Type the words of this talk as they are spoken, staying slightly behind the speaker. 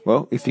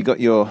Well, if you got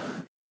your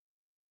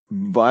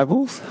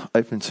Bibles,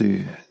 open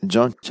to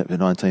John chapter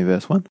 19,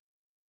 verse 1.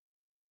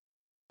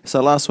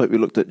 So last week we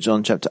looked at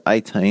John chapter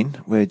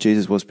 18, where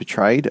Jesus was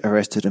betrayed,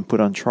 arrested, and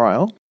put on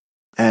trial.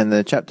 And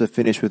the chapter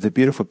finished with a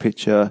beautiful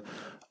picture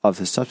of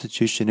the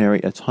substitutionary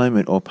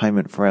atonement or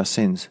payment for our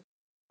sins,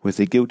 with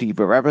the guilty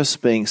Barabbas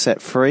being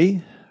set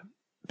free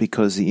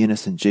because the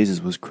innocent Jesus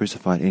was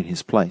crucified in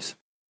his place.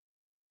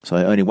 So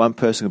only one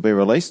person could be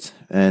released,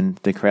 and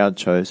the crowd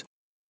chose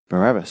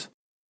Barabbas.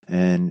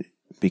 And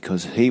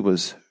because he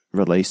was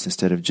released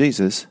instead of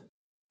Jesus,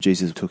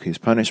 Jesus took his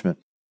punishment,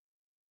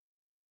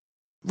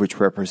 which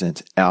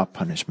represents our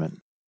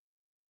punishment,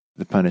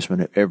 the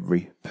punishment of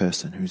every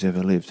person who's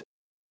ever lived,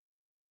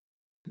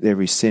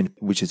 every sin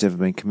which has ever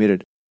been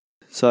committed.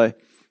 So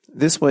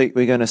this week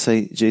we're going to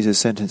see Jesus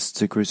sentenced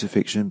to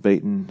crucifixion,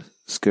 beaten,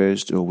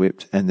 scourged or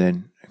whipped, and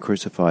then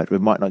crucified. We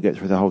might not get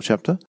through the whole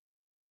chapter.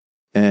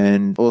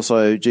 And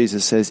also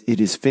Jesus says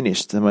it is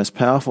finished, the most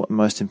powerful and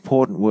most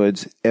important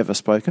words ever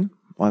spoken,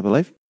 I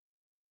believe.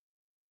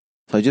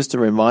 So just a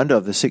reminder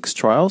of the 6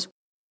 trials.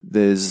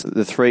 There's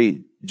the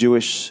 3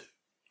 Jewish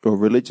or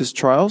religious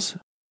trials,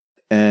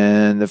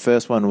 and the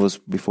first one was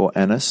before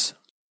Annas,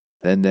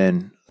 and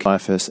then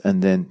Caiaphas,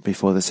 and then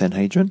before the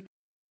Sanhedrin.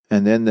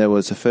 And then there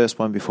was the first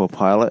one before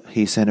Pilate.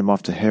 He sent him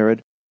off to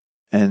Herod,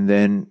 and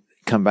then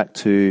come back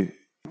to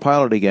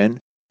Pilate again.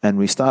 And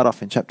we start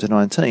off in chapter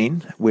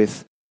 19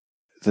 with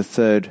the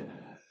 3rd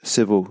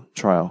civil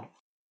trial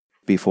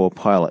before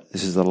Pilate.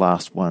 This is the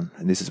last one,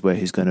 and this is where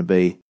he's going to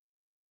be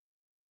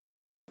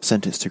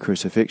sentenced to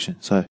crucifixion.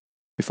 So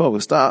before we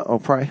start, I'll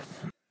pray.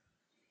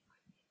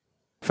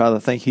 Father,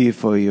 thank you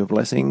for your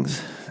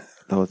blessings.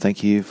 Lord,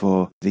 thank you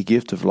for the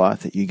gift of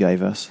life that you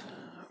gave us,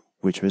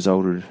 which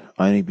resulted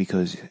only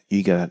because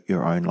you gave up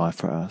your own life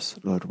for us.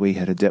 Lord, we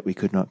had a debt we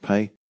could not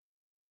pay,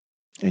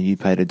 and you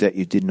paid a debt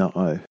you did not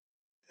owe.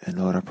 And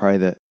Lord, I pray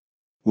that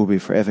we'll be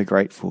forever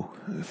grateful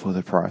for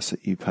the price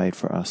that you paid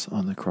for us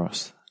on the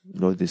cross.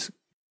 Lord, this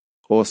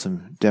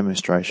awesome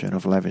demonstration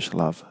of lavish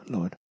love,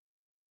 Lord,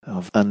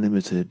 of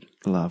unlimited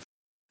love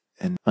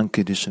and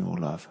unconditional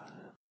love.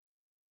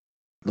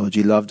 Lord,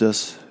 you loved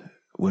us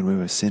when we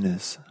were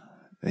sinners,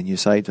 and you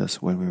saved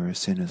us when we were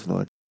sinners,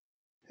 Lord.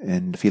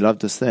 And if you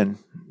loved us then,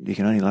 you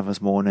can only love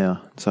us more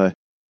now. So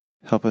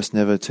help us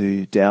never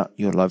to doubt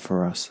your love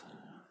for us,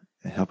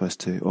 and help us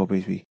to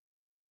always be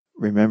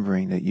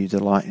remembering that you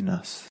delight in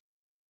us,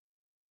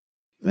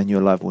 and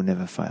your love will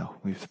never fail.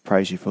 We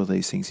praise you for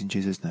these things in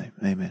Jesus' name.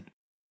 Amen.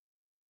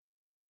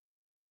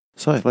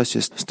 So let's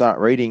just start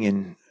reading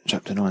in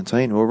chapter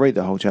 19. We'll read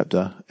the whole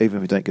chapter. Even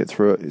if we don't get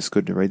through it, it's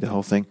good to read the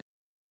whole thing.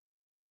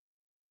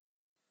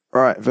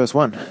 All right, verse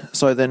 1.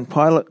 So then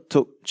Pilate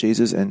took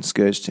Jesus and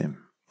scourged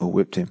him, or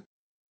whipped him.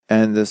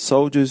 And the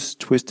soldiers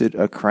twisted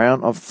a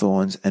crown of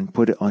thorns and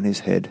put it on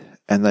his head,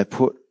 and they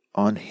put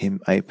on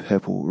him a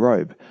purple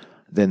robe.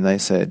 Then they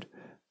said,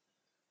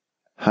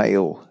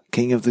 "Hail,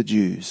 King of the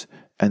Jews!"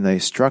 And they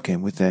struck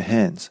him with their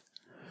hands.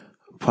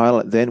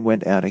 Pilate then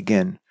went out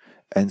again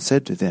and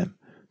said to them,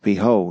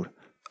 "Behold,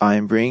 I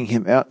am bringing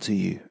him out to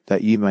you,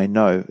 that you may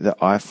know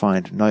that I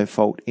find no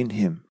fault in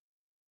him."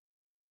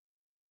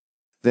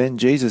 Then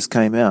Jesus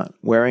came out,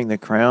 wearing the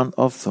crown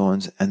of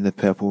thorns and the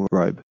purple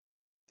robe.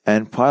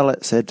 And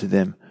Pilate said to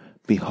them,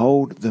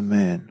 "Behold the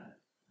man."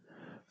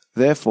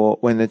 Therefore,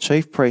 when the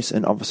chief priests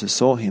and officers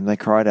saw him, they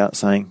cried out,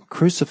 saying,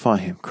 "Crucify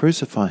him,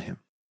 crucify him."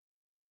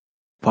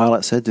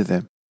 Pilate said to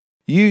them,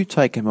 "You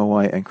take him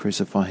away and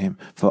crucify him,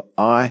 for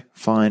I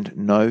find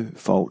no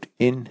fault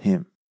in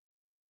him."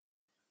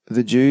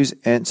 The Jews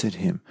answered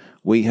him,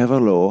 "We have a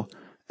law,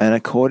 and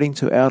according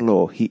to our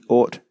law he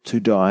ought to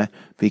die,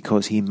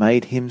 because he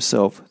made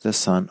himself the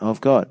Son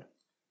of God."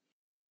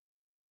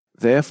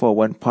 Therefore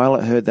when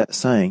Pilate heard that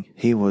saying,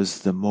 he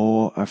was the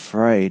more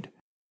afraid,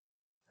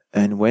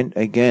 and went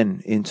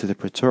again into the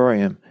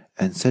praetorium,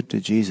 and said to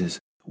Jesus,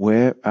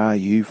 "Where are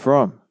you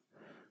from?"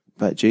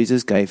 But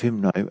Jesus gave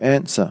him no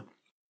answer.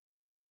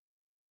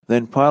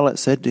 Then Pilate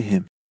said to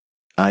him,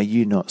 "Are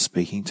you not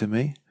speaking to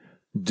me?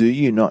 Do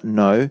you not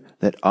know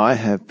that I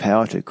have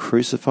power to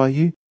crucify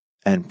you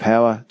and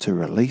power to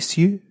release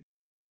you?"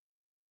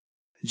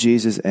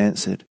 Jesus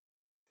answered,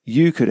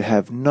 "You could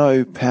have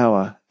no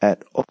power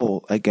at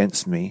all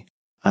against me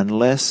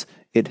unless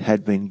it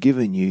had been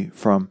given you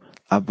from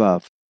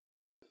above.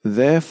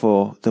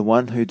 Therefore, the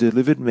one who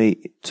delivered me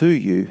to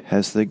you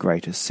has the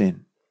greatest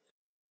sin."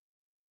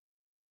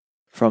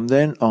 From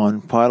then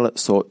on, Pilate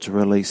sought to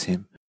release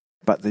him,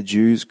 but the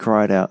Jews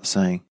cried out,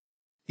 saying,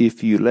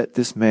 "If you let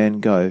this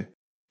man go,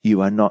 you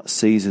are not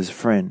Caesar's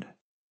friend.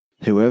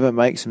 Whoever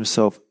makes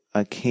himself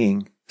a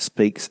king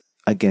speaks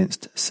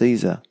against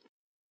Caesar."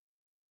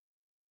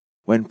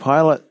 When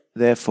Pilate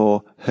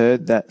therefore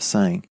heard that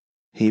saying,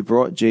 he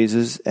brought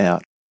Jesus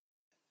out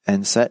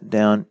and sat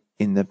down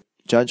in the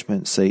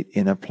judgment seat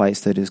in a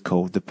place that is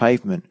called the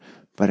Pavement,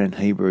 but in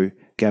Hebrew,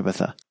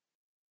 Gabbatha.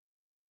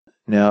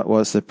 Now it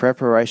was the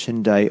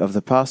preparation day of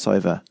the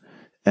Passover,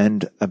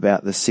 and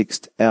about the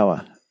 6th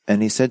hour.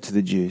 And he said to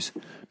the Jews,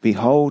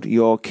 "Behold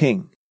your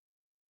king."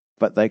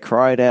 But they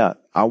cried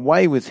out,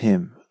 "Away with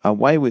him!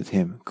 Away with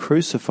him,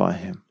 crucify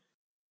him."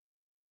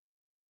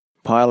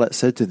 Pilate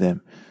said to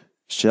them,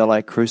 "Shall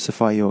I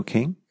crucify your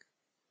king?"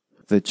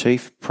 The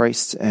chief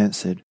priests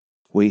answered,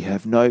 "We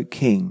have no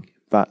king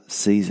but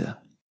Caesar."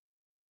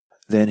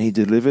 Then he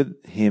delivered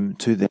him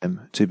to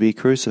them to be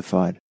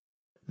crucified.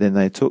 Then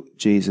they took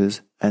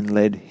Jesus and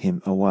led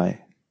him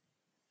away.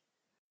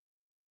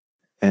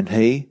 And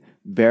he,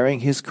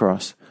 bearing his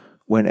cross,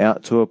 went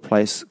out to a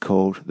place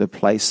called the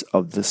Place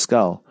of the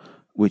Skull,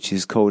 which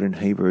is called in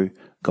Hebrew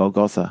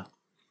Golgotha,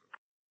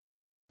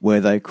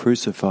 where they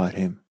crucified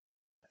him,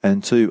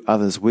 and 2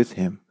 others with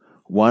him,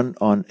 one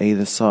on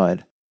either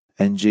side,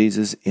 and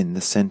Jesus in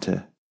the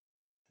center.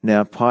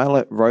 Now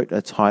Pilate wrote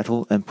a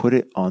title and put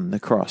it on the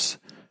cross,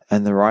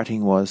 and the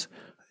writing was,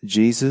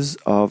 "Jesus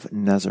of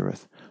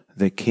Nazareth,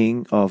 the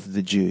King of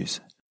the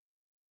Jews."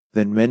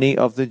 Then many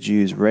of the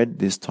Jews read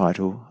this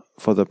title,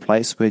 for the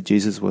place where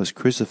Jesus was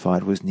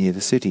crucified was near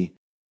the city,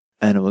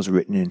 and it was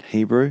written in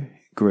Hebrew,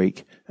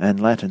 Greek, and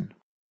Latin.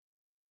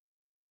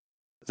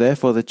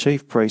 Therefore the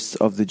chief priests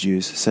of the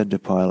Jews said to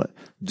Pilate,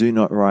 "Do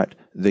not write,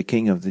 'The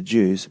King of the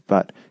Jews,'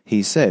 but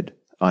he said,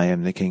 'I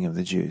am the King of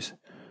the Jews.'"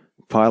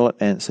 Pilate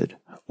answered,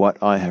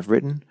 "What I have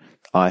written,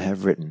 I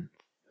have written."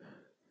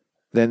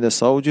 Then the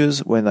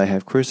soldiers, when they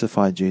had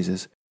crucified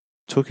Jesus,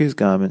 took his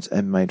garments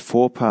and made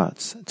 4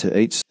 parts, to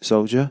each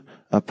soldier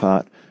a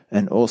part,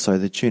 and also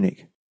the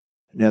tunic.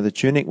 Now the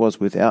tunic was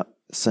without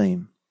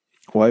seam,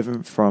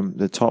 woven from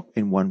the top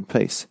in one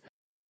piece.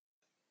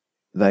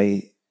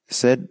 They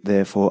said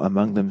therefore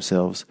among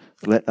themselves,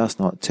 "Let us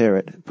not tear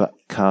it, but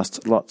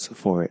cast lots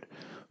for it,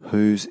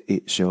 whose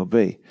it shall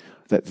be,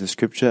 that the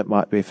scripture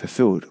might be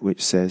fulfilled,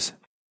 which says,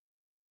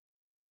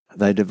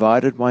 'They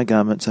divided my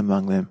garments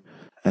among them,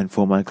 and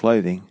for my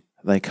clothing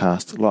they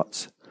cast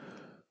lots.'"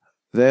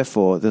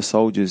 Therefore the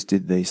soldiers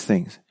did these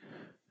things.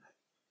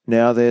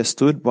 Now there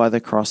stood by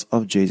the cross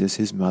of Jesus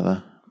his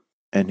mother,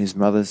 and his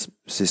mother's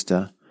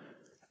sister,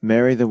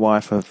 Mary the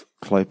wife of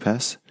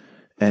Clopas,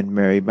 and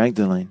Mary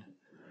Magdalene.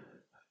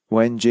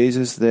 When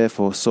Jesus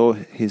therefore saw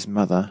his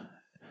mother,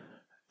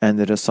 and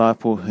the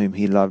disciple whom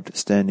he loved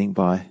standing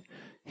by,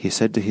 he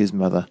said to his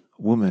mother,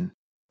 "Woman,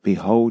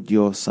 behold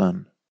your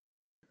son."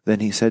 Then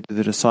he said to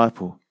the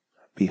disciple,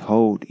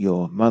 "Behold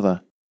your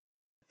mother."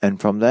 And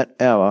from that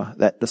hour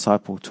that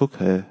disciple took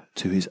her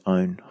to his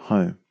own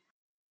home.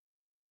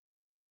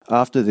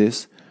 After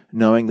this,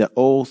 knowing that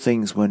all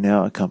things were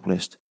now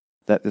accomplished,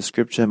 that the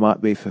scripture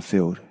might be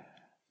fulfilled,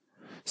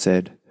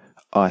 said,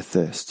 "I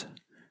thirst."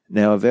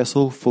 Now a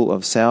vessel full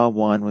of sour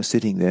wine was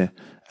sitting there,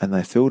 and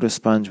they filled a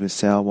sponge with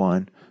sour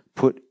wine,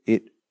 put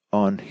it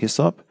on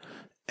hyssop,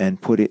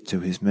 and put it to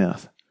his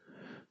mouth.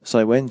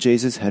 So when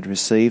Jesus had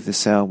received the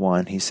sour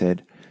wine, he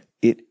said,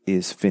 "It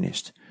is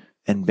finished."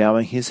 And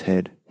bowing his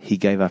head, he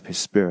gave up his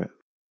spirit.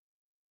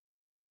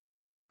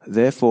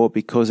 Therefore,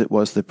 because it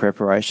was the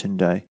preparation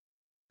day,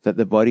 that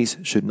the bodies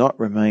should not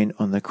remain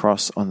on the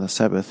cross on the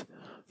Sabbath,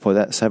 for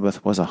that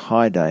Sabbath was a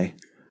high day,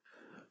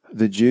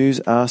 the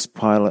Jews asked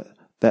Pilate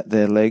that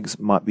their legs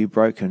might be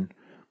broken,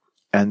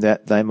 and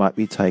that they might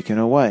be taken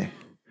away.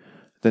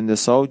 Then the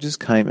soldiers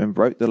came and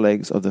broke the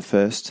legs of the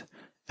first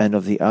and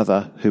of the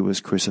other who was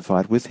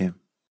crucified with him.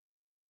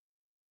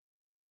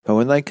 But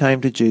when they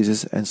came to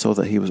Jesus and saw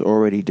that he was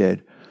already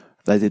dead,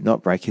 they did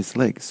not break his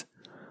legs.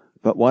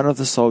 But one of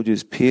the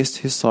soldiers pierced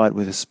his side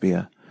with a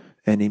spear,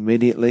 and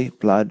immediately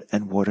blood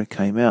and water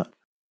came out.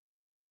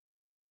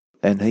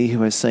 And he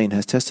who has seen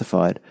has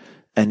testified,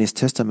 and his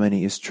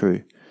testimony is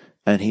true,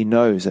 and he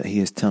knows that he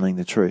is telling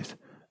the truth,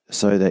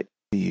 so that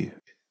you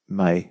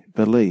may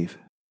believe.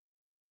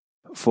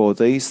 For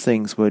these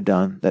things were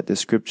done that the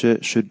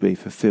scripture should be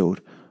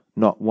fulfilled,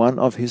 "Not one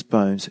of his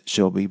bones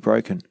shall be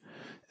broken."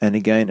 And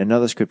again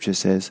another scripture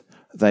says,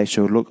 "They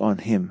shall look on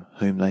him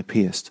whom they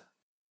pierced."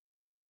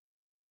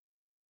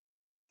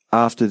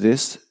 After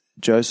this,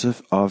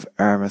 Joseph of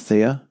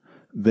Arimathea,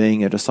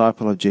 being a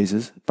disciple of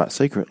Jesus, but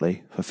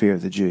secretly, for fear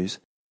of the Jews,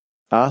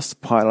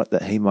 asked Pilate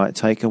that he might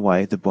take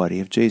away the body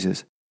of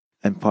Jesus,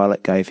 and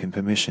Pilate gave him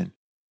permission.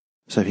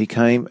 So he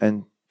came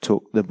and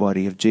took the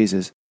body of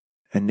Jesus,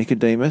 and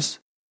Nicodemus,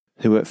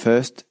 who at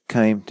first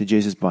came to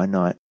Jesus by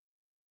night,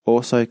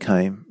 also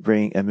came,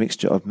 bringing a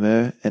mixture of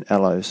myrrh and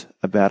aloes,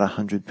 about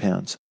 100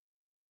 pounds.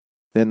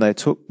 Then they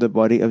took the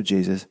body of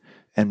Jesus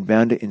and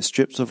bound it in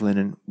strips of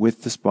linen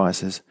with the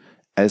spices,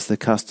 as the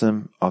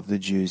custom of the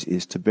Jews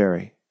is to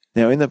bury.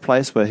 Now in the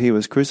place where he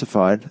was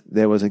crucified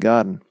there was a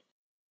garden,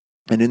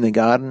 and in the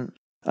garden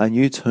a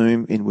new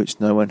tomb in which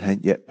no one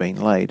had yet been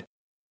laid.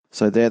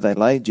 So there they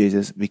laid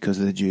Jesus because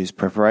of the Jews'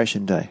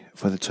 preparation day,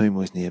 for the tomb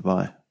was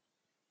nearby.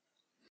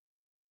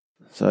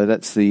 So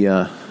that's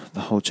the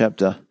whole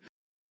chapter.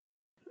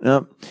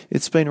 Now,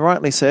 it's been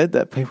rightly said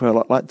that people are a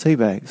lot like tea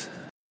bags.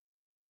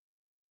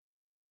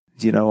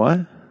 Do you know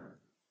why?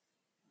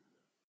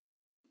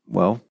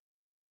 Well,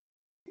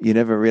 you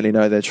never really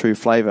know their true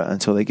flavour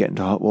until they get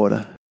into hot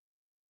water.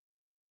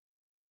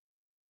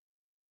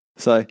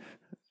 So,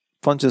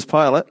 Pontius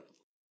Pilate,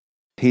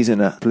 he's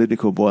in a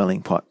political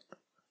boiling pot.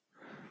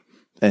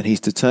 And he's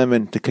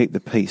determined to keep the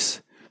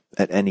peace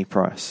at any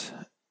price.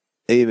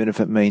 even if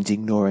it means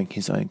ignoring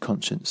his own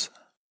conscience.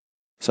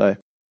 So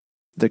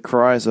the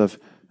cries of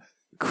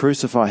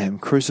crucify him,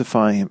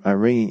 are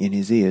ringing in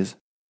his ears,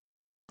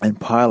 and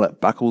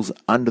Pilate buckles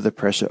under the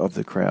pressure of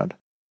the crowd.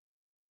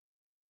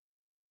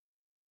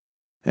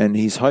 And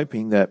he's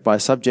hoping that by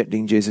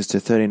subjecting Jesus to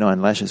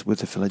 39 lashes with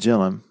the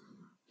flagellum,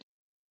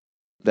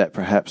 that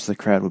perhaps the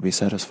crowd will be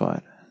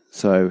satisfied.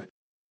 So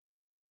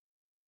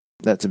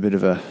that's a bit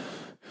of a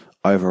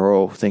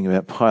overall thing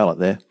about Pilate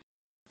there.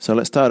 So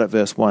let's start at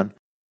verse 1.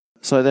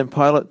 So then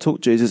Pilate took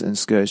Jesus and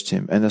scourged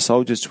him, and the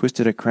soldiers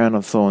twisted a crown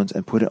of thorns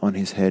and put it on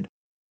his head,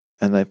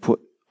 and they put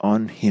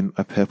on him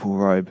a purple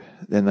robe.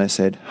 Then they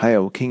said,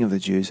 "Hail, King of the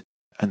Jews,"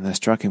 and they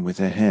struck him with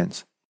their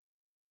hands.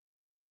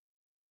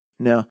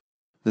 Now,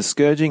 the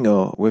scourging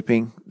or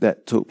whipping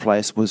that took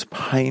place was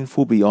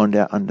painful beyond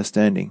our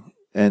understanding,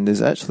 and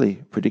is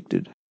actually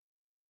predicted.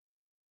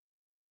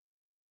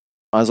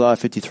 Isaiah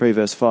 53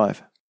 verse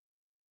 5.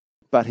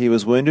 But he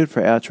was wounded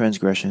for our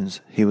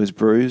transgressions, he was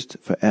bruised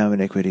for our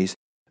iniquities.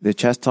 The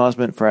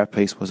chastisement for our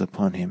peace was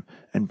upon him,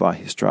 and by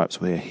his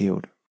stripes we are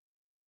healed.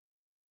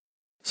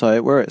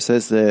 So where it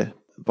says there,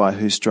 by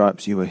whose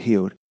stripes you were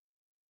healed,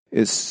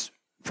 is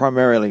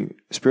primarily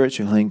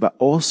spiritual healing, but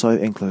also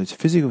includes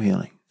physical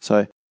healing.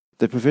 So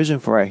the provision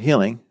for our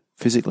healing,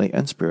 physically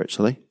and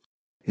spiritually,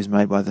 is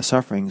made by the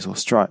sufferings or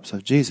stripes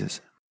of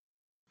Jesus.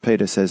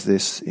 Peter says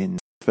this in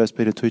 1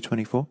 Peter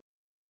 2:24.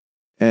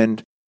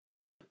 And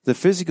the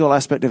physical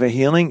aspect of our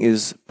healing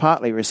is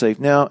partly received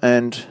now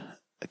and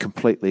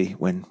completely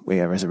when we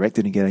are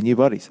resurrected and get our new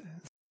bodies.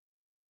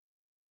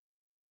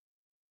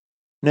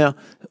 Now,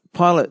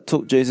 Pilate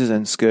took Jesus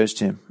and scourged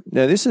him.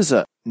 Now, this is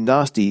a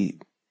nasty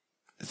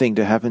thing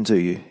to happen to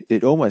you.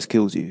 It almost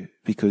kills you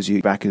because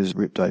your back is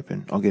ripped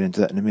open. I'll get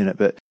into that in a minute.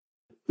 But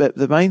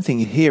the main thing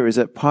here is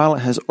that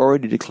Pilate has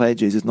already declared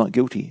Jesus not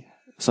guilty.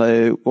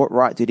 So what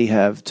right did he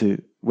have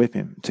to whip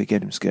him, to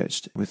get him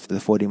scourged with the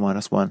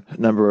 40-1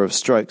 number of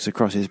strokes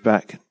across his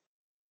back?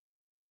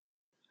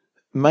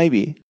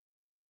 Maybe,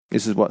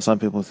 this is what some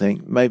people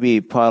think, maybe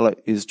Pilate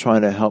is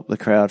trying to help the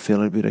crowd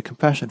feel a bit of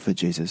compassion for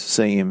Jesus,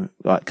 seeing him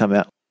come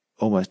out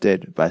almost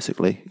dead,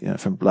 basically,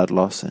 from blood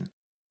loss and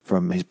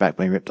from his back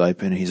being ripped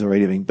open, and he's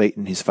already been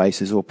beaten, his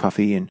face is all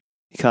puffy, and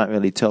you can't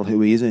really tell who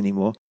he is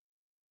anymore.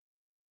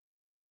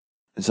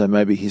 And so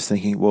maybe he's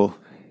thinking, well,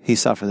 he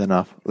suffered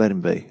enough, let him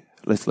be.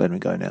 Let's let him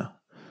go now.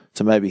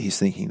 So maybe he's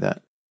thinking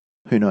that.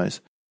 Who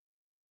knows?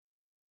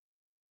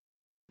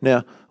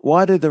 Now,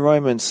 why did the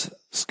Romans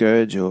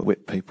scourge or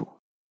whip people?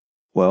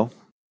 Well,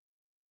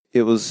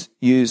 it was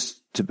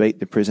used to beat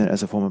the prisoner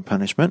as a form of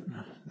punishment.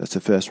 That's the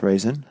first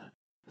reason.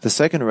 The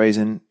second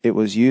reason, it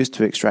was used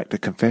to extract a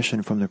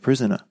confession from the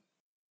prisoner.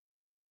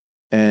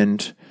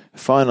 And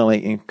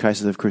finally, in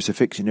cases of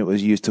crucifixion, it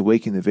was used to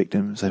weaken the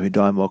victim so he would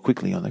die more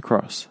quickly on the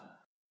cross.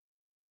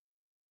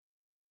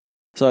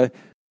 So,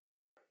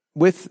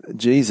 with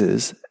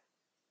Jesus,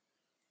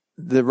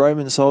 the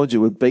Roman soldier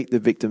would beat the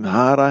victim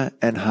harder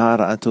and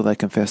harder until they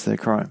confessed their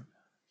crime.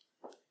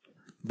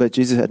 But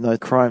Jesus had no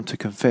crime to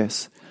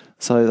confess,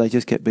 so they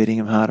just kept beating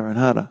him harder and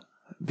harder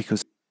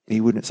because he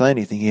wouldn't say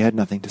anything. He had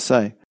nothing to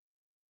say.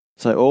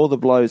 So all the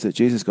blows that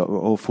Jesus got were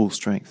all full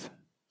strength.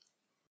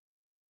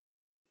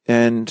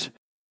 And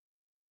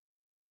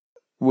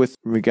with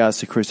regards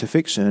to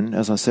crucifixion,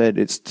 as I said,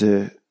 it's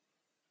to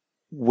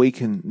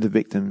weaken the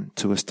victim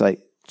to a state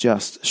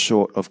just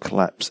short of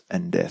collapse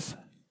and death.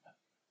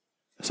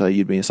 So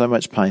you'd be in so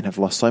much pain, have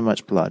lost so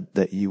much blood,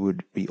 that you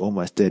would be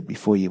almost dead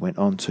before you went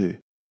on to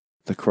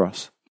the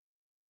cross.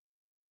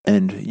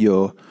 And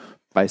you're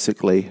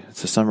basically,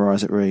 to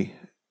summarize it very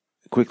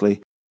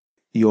quickly,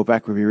 your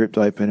back would be ripped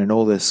open and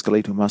all the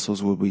skeletal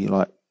muscles would be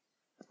like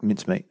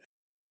mincemeat.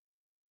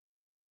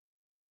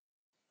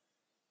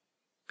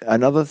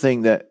 Another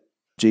thing that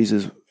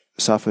Jesus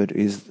suffered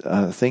is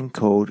a thing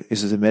called,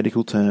 this is a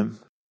medical term,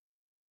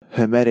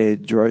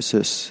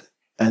 hematidrosis,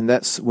 and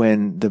that's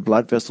when the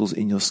blood vessels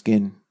in your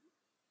skin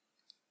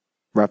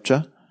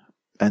rupture,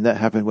 and that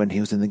happened when he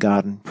was in the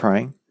garden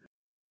praying,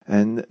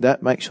 and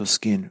that makes your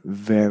skin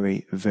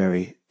very,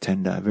 very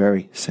tender,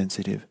 very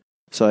sensitive.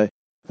 So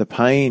the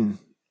pain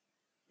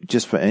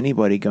just for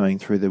anybody going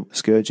through the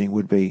scourging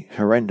would be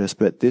horrendous,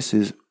 but this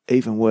is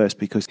even worse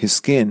because his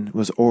skin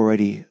was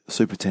already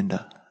super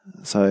tender.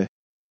 So,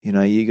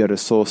 you got a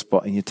sore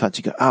spot and you touch,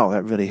 you go, oh,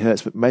 that really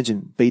hurts. But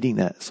imagine beating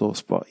that sore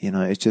spot,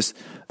 it's just,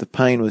 the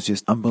pain was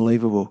just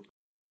unbelievable.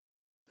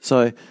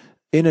 So,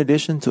 in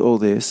addition to all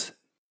this,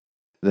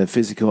 the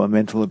physical and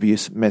mental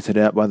abuse meted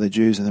out by the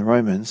Jews and the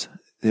Romans,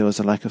 there was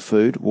a lack of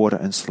food, water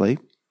and sleep.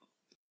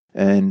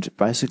 And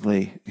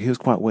basically, he was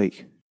quite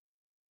weak.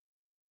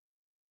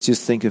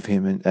 Just think of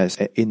him as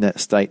in that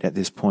state at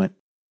this point.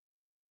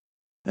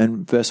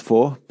 And verse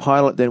 4,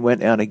 Pilate then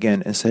went out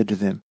again and said to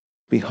them,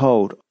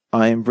 "Behold,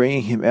 I am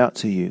bringing him out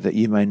to you, that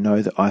you may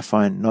know that I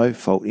find no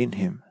fault in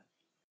him."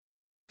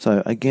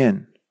 So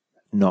again,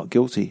 not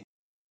guilty.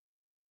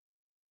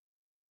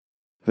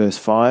 Verse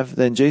 5,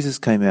 Then Jesus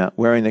came out,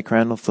 wearing the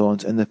crown of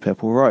thorns and the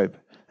purple robe.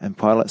 And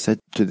Pilate said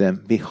to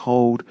them,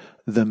 "Behold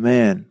the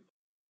man."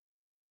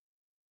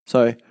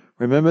 So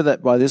Remember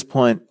that by this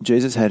point,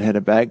 Jesus had had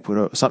a bag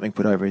something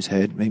put over his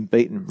head, been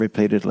beaten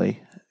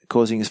repeatedly,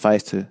 causing his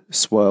face to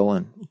swell.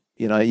 And,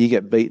 you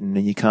get beaten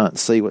and you can't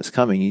see what's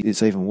coming.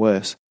 It's even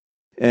worse.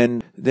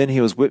 And then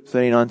he was whipped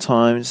 39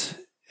 times,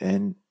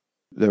 and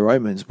the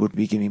Romans would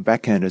be giving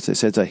backhanders. It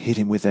says they hit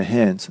him with their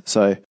hands.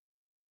 So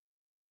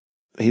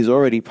he's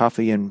already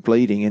puffy and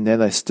bleeding, and now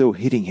they're still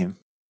hitting him.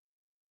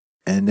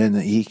 And then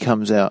he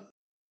comes out.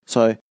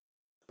 So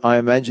I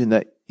imagine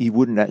that you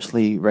wouldn't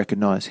actually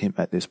recognize him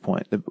at this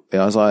point.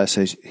 Isaiah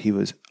says he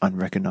was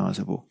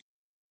unrecognizable.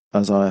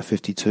 Isaiah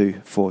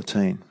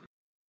 52:14.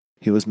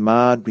 He was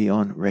marred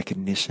beyond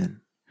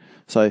recognition.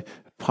 So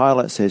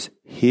Pilate says,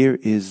 here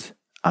is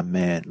a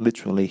man.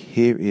 Literally,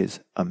 here is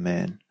a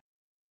man.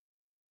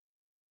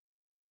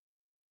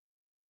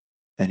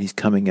 And he's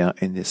coming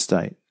out in this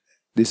state.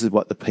 This is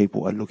what the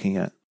people are looking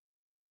at.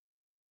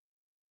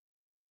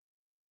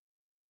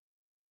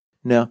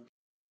 Now,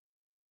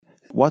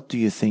 what do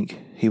you think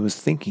he was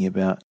thinking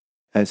about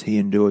as he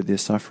endured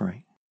this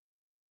suffering?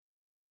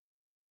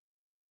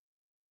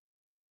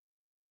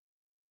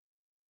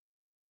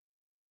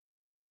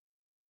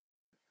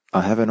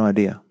 I have an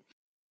idea.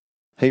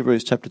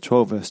 Hebrews chapter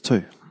 12 verse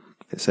 2.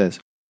 It says,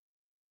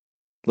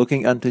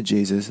 looking unto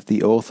Jesus,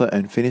 the author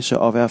and finisher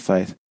of our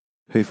faith,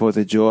 who for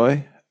the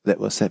joy that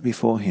was set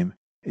before him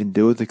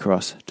endured the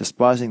cross,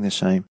 despising the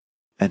shame,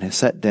 and has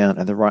sat down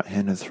at the right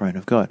hand of the throne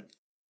of God.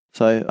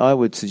 So I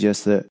would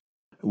suggest that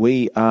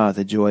we are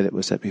the joy that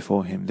was set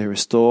before him, the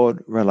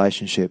restored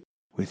relationship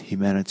with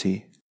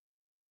humanity.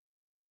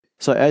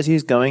 So as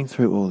he's going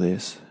through all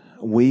this,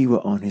 we were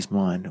on his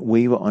mind,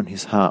 we were on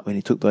his heart when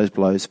he took those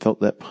blows,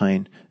 felt that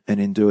pain, and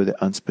endured that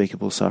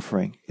unspeakable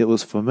suffering. It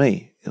was for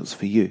me, it was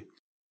for you.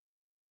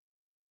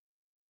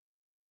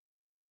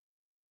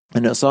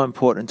 And it's so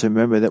important to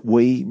remember that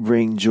we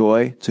bring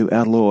joy to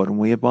our Lord and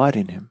we abide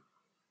in him.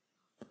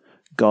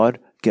 God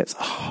gets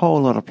a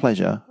whole lot of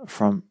pleasure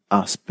from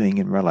us being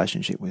in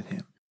relationship with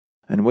him.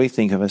 And we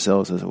think of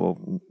ourselves as, well,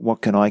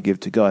 what can I give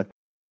to God?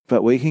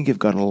 But we can give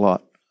God a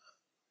lot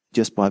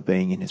just by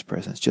being in his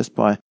presence, just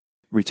by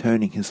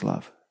returning his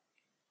love.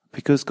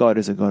 Because God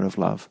is a God of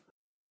love.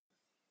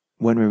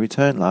 When we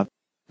return love,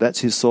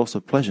 that's his source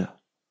of pleasure,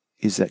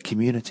 is that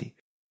community,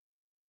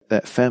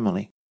 that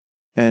family.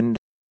 And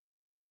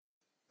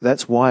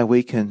that's why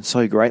we can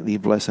so greatly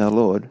bless our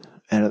Lord,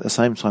 and at the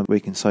same time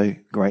we can so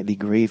greatly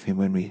grieve him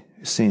when we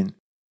sin.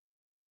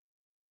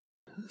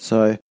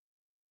 So,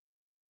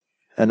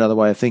 another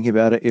way of thinking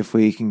about it, if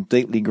we can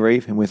deeply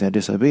grieve him with our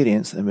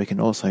disobedience, then we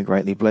can also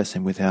greatly bless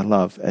him with our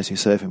love as we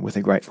serve him with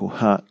a grateful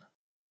heart.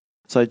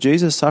 So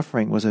Jesus'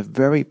 suffering was a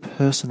very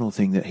personal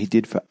thing that he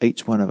did for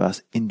each one of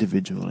us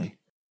individually.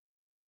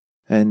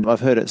 And I've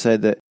heard it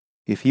said that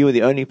if you were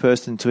the only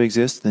person to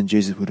exist, then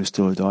Jesus would have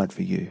still died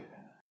for you.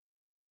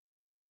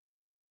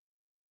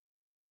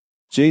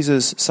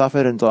 Jesus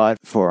suffered and died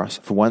for us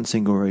for one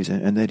single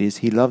reason, and that is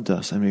he loved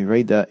us. And we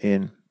read that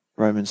in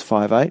Romans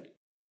 5:8.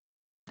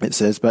 It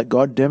says, but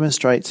God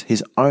demonstrates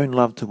his own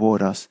love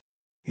toward us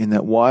in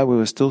that while we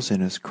were still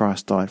sinners,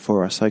 Christ died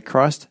for us. So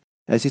Christ,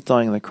 as he's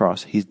dying on the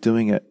cross, he's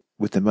doing it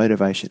with the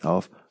motivation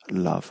of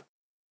love.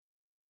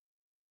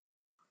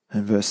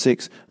 And verse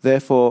 6,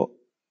 therefore,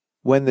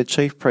 when the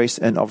chief priests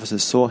and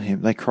officers saw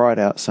him, they cried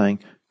out, saying,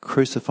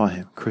 crucify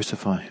him,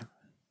 crucify him.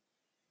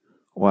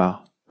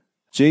 Wow.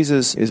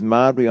 Jesus is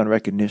marred beyond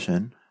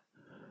recognition,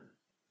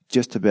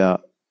 just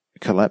about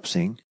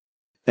collapsing,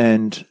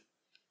 and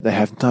they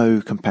have no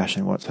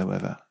compassion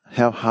whatsoever.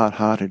 How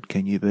hard-hearted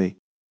can you be?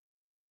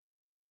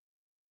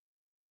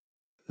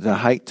 The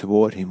hate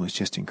toward him was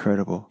just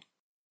incredible.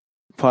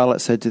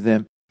 Pilate said to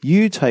them,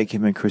 you take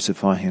him and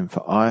crucify him,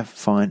 for I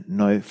find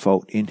no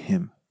fault in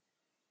him.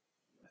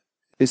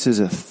 This is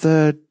a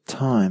third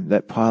time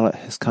that Pilate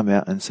has come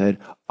out and said,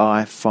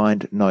 I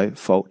find no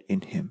fault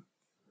in him.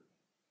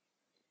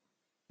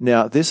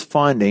 Now, this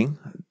finding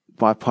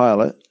by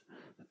Pilate,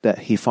 that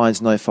he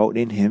finds no fault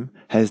in him,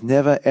 has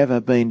never ever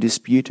been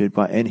disputed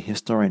by any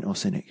historian or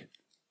cynic.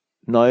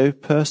 No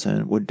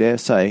person would dare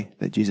say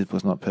that Jesus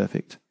was not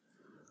perfect.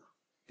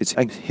 It's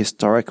a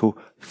historical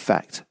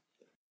fact.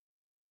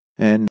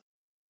 And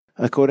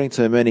according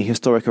to many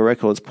historical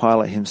records,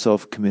 Pilate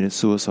himself committed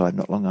suicide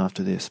not long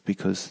after this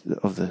because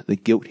of the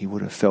guilt he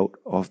would have felt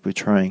of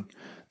betraying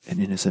an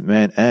innocent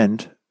man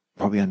and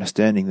probably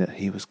understanding that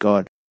he was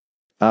God.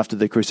 After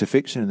the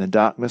crucifixion and the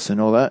darkness and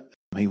all that,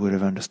 he would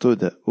have understood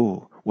that,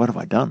 oh, what have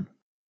I done?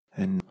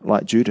 And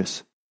like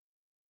Judas.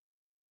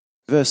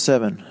 Verse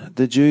 7,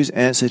 the Jews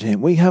answered him,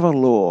 we have a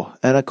law,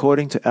 and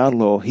according to our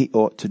law he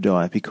ought to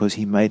die because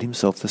he made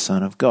himself the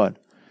Son of God.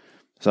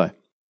 So,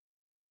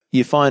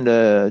 you find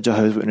a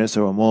Jehovah's Witness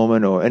or a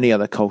Mormon or any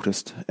other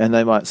cultist, and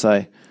they might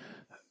say,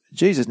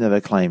 Jesus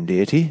never claimed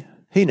deity.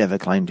 He never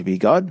claimed to be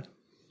God.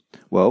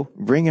 Well,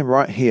 bring him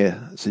right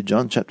here to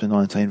John chapter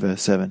 19,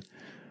 verse 7.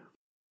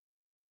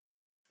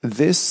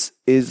 This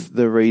is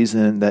the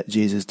reason that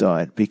Jesus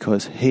died,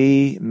 because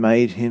he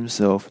made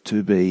himself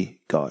to be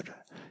God.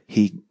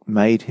 He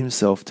made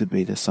himself to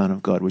be the Son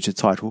of God, which is a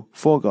title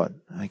for God,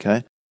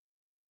 okay?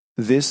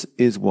 This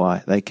is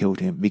why they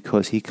killed him,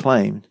 because he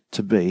claimed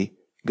to be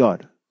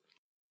God.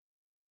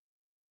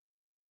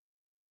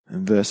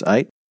 In verse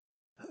 8,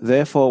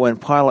 therefore when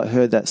Pilate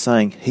heard that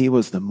saying, he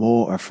was the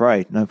more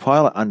afraid. Now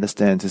Pilate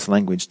understands this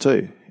language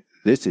too.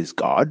 This is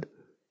God.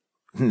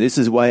 This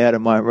is way out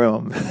of my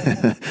realm.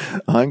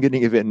 I'm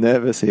getting a bit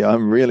nervous here.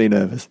 I'm really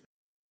nervous.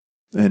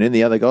 And in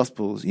the other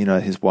Gospels,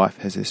 his wife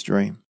has this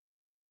dream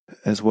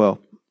as well.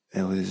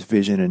 It was this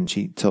vision, and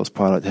she tells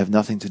Pilate to have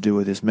nothing to do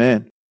with this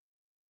man.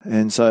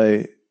 And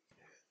so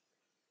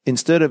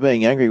instead of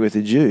being angry with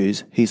the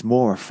Jews, he's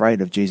more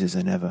afraid of Jesus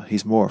than ever.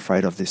 He's more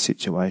afraid of this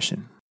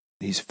situation.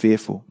 He's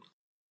fearful.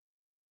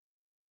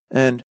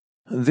 And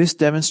this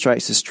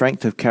demonstrates the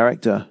strength of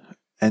character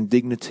and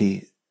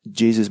dignity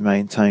Jesus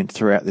maintained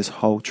throughout this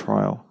whole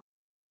trial.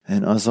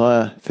 And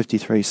Isaiah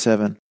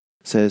 53:7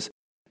 says,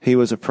 he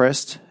was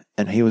oppressed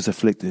and he was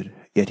afflicted,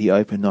 yet he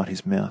opened not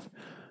his mouth.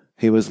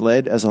 He was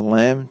led as a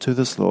lamb to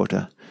the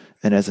slaughter,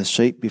 and as a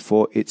sheep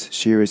before its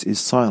shearers is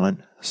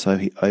silent, so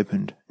he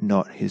opened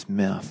not his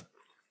mouth.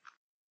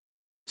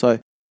 So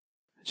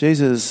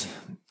Jesus,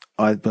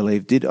 I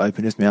believe, did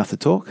open his mouth to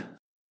talk,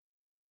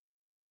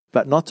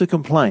 but not to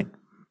complain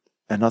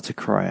and not to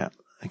cry out.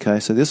 Okay,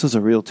 so this was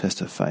a real test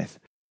of faith.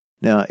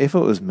 Now, if it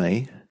was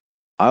me,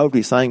 I would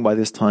be saying by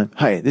this time,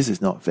 hey, this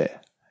is not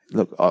fair.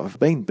 Look, I've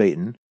been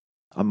beaten.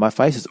 My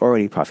face is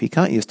already puffy.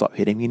 Can't you stop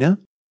hitting me now?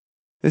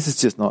 This is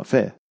just not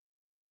fair.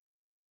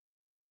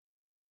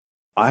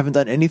 I haven't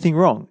done anything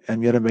wrong,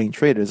 and yet I'm being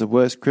treated as the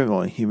worst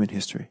criminal in human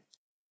history.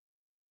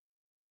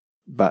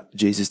 But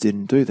Jesus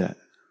didn't do that.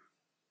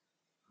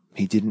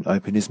 He didn't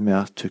open his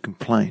mouth to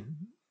complain.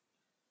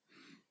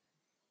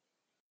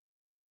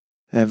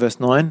 And verse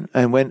 9,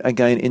 and went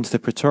again into the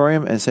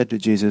praetorium and said to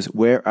Jesus,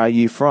 where are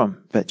you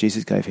from? But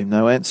Jesus gave him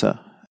no answer.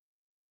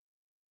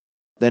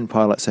 Then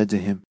Pilate said to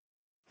him,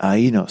 are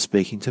you not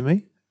speaking to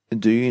me?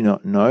 Do you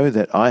not know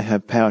that I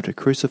have power to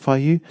crucify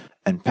you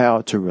and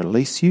power to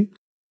release you?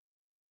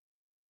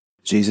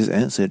 Jesus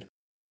answered,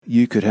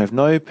 you could have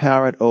no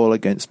power at all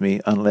against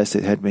me unless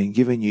it had been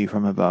given you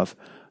from above.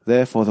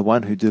 Therefore the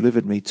one who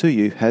delivered me to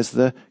you has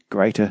the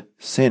greater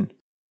sin.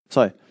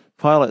 So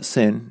Pilate's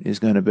sin is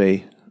going to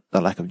be the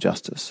lack of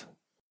justice.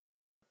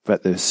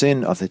 But the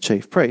sin of the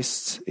chief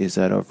priests is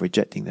that of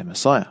rejecting the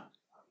Messiah,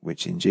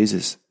 which in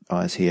Jesus'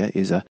 eyes here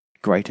is a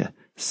greater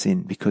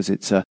sin because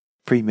it's a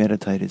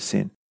premeditated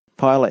sin.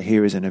 Pilate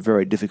here is in a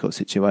very difficult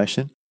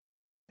situation,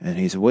 and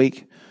he's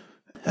weak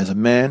as a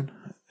man,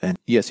 and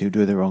yes, he'll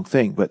do the wrong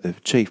thing, but the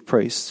chief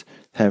priests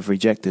have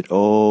rejected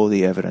all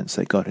the evidence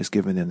that God has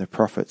given them. The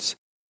prophets,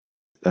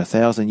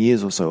 1,000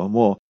 years or so or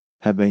more,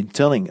 have been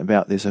telling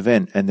about this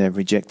event, and they've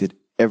rejected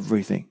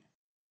everything.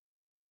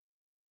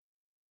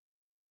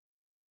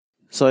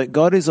 So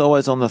God is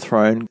always on the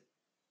throne.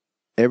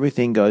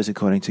 Everything goes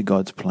according to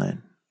God's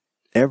plan.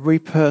 Every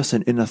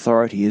person in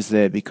authority is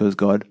there because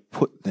God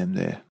put them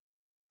there.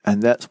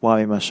 And that's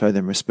why we must show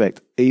them respect,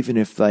 even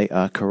if they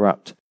are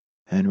corrupt.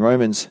 And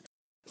Romans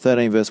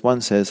 13 verse 1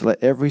 says,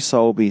 let every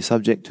soul be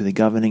subject to the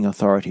governing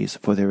authorities,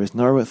 for there is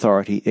no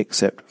authority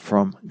except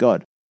from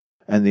God,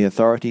 and the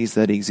authorities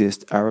that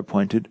exist are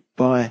appointed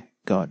by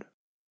God.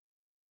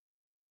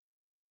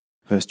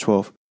 Verse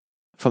 12,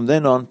 from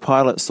then on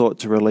Pilate sought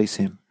to release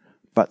him,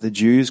 but the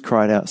Jews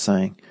cried out,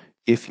 saying,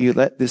 if you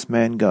let this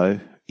man go,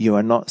 you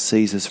are not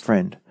Caesar's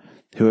friend.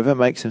 Whoever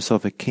makes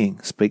himself a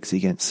king speaks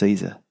against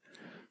Caesar.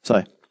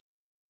 So,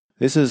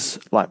 this is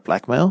like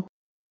blackmail.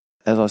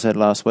 As I said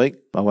last week,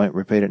 I won't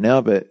repeat it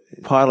now, but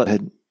Pilate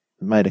had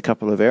made a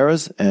couple of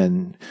errors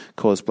and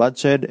caused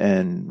bloodshed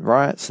and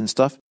riots and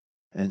stuff.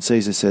 And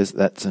Caesar says,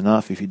 that's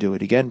enough. If you do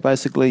it again,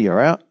 basically, you're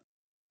out.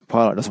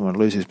 Pilate doesn't want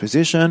to lose his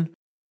position.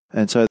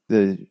 And so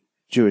the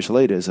Jewish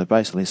leaders are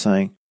basically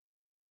saying,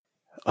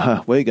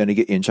 we're going to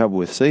get you in trouble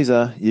with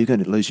Caesar. You're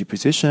going to lose your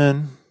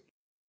position.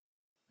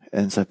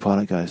 And so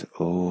Pilate goes,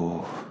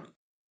 oh.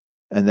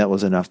 And that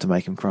was enough to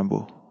make him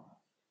crumble.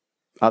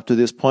 Up to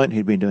this point,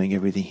 he'd been doing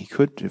everything he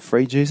could to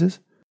free Jesus.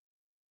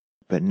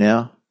 But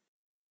now,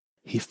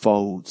 he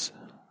folds.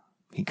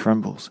 He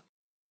crumbles.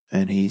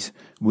 And he's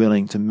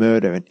willing to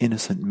murder an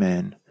innocent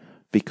man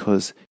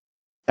because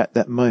at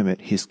that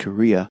moment, his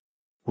career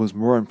was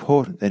more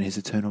important than his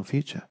eternal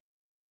future.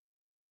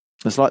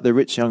 It's like the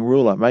rich young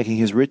ruler making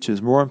his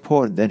riches more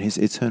important than his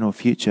eternal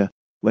future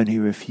when he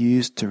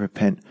refused to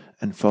repent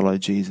and follow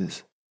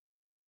Jesus.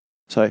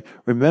 So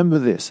remember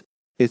this,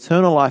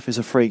 eternal life is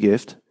a free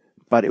gift,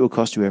 but it will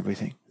cost you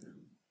everything.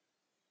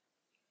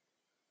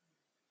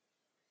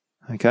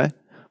 Okay?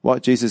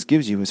 What Jesus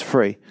gives you is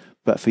free,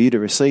 but for you to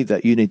receive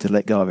that, you need to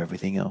let go of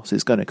everything else.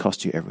 It's going to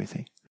cost you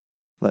everything.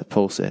 Like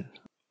Paul said,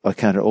 I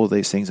counted all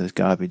these things as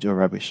garbage or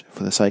rubbish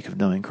for the sake of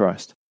knowing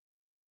Christ.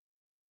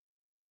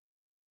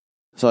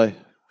 So,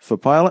 for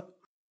Pilate,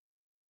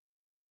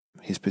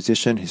 his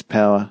position, his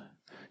power,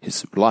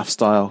 his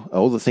lifestyle,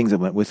 all the things that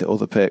went with it, all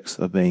the perks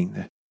of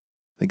being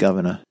the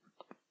governor,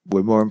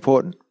 were more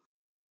important.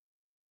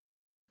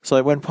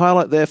 So when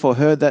Pilate therefore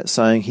heard that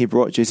saying, he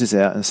brought Jesus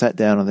out and sat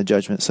down on the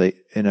judgment seat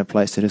in a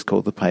place that is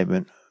called the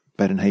Pavement,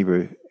 but in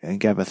Hebrew,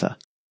 Gabbatha.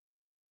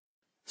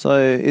 So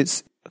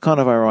it's kind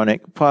of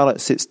ironic.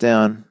 Pilate sits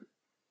down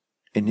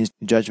in his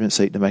judgment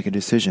seat to make a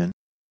decision,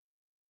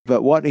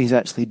 but what he's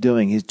actually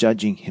doing is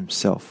judging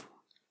himself.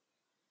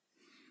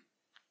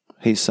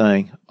 He's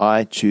saying,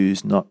 I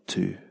choose not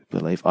to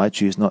believe. I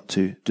choose not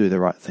to do the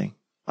right thing.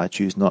 I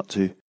choose not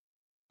to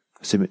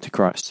submit to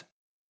Christ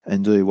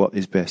and do what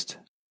is best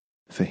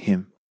for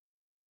him.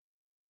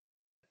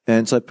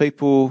 And so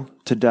people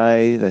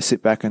today, they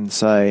sit back and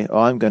say,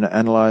 I'm going to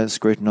analyze,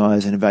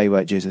 scrutinize, and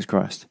evaluate Jesus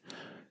Christ.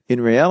 In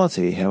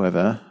reality,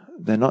 however,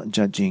 they're not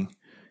judging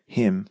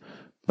him,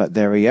 but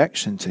their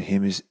reaction to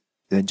him is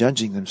they're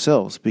judging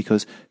themselves,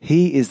 because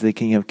he is the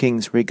King of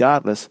Kings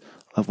regardless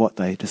of what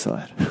they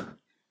decide.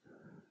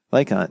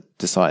 They can't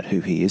decide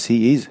who he is.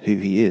 He is who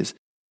he is.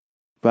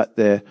 But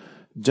their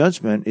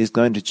judgment is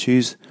going to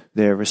choose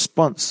their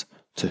response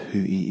to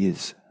who he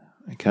is.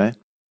 Okay?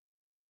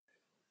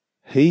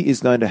 He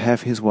is going to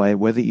have his way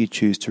whether you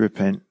choose to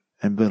repent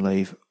and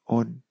believe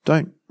or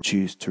don't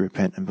choose to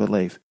repent and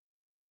believe.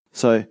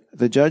 So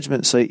the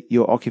judgment seat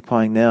you're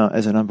occupying now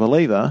as an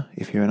unbeliever,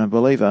 if you're an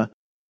unbeliever,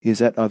 is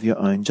that of your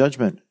own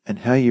judgment, and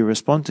how you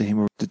respond to him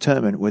will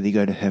determine whether you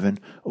go to heaven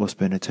or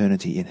spend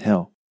eternity in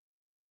hell.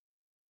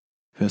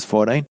 Verse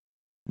 14,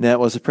 Now it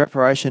was the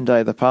preparation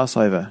day of the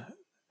Passover,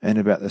 and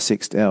about the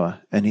 6th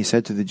hour, and he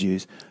said to the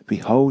Jews,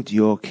 Behold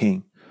your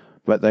king.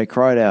 But they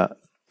cried out,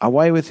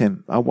 Away with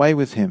him,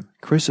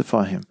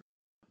 crucify him.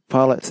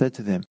 Pilate said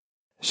to them,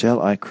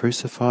 Shall I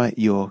crucify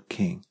your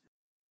king?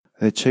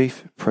 The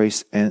chief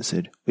priests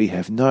answered, We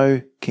have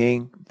no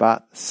king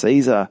but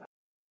Caesar.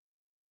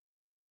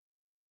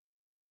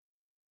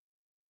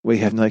 We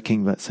have no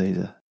king but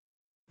Caesar.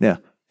 Now,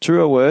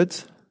 truer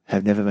words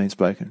have never been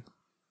spoken.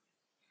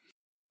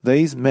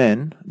 These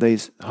men,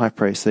 these high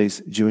priests,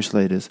 these Jewish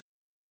leaders,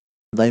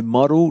 they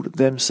modelled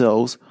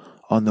themselves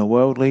on the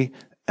worldly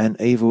and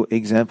evil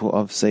example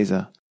of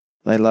Caesar.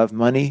 They loved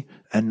money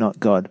and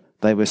not God.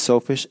 They were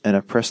selfish and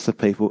oppressed the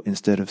people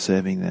instead of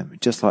serving them,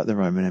 just like the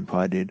Roman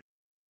Empire did.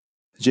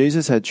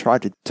 Jesus had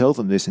tried to tell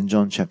them this in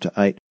John chapter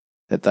 8,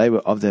 that they were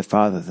of their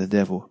father, the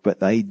devil, but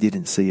they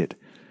didn't see it.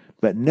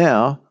 But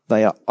now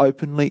they are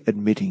openly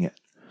admitting it.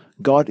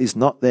 God is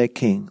not their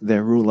king,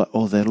 their ruler,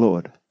 or their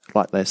Lord,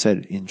 like they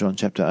said in John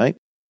chapter 8.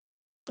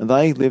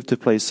 They live to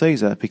please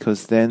Caesar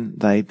because then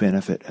they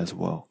benefit as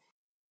well.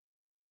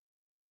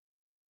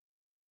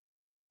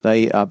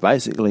 They are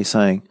basically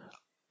saying,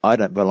 I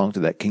don't belong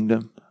to that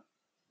kingdom.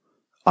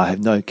 I have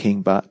no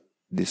king but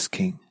this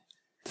king,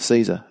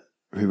 Caesar,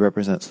 who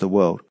represents the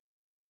world.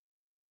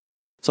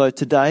 So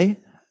today,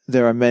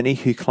 there are many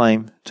who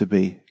claim to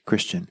be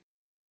Christian,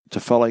 to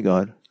follow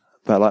God,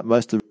 but like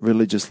most of the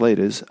religious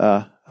leaders,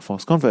 are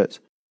false converts.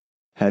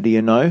 How do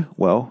you know?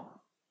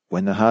 Well,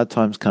 when the hard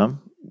times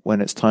come,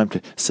 when it's time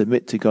to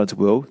submit to God's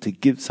will, to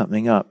give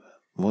something up,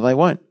 well, they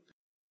won't.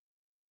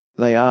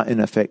 They are, in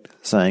effect,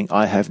 saying,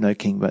 I have no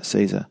king but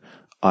Caesar.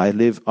 I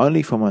live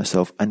only for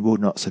myself and will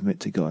not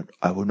submit to God.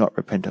 I will not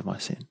repent of my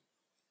sin.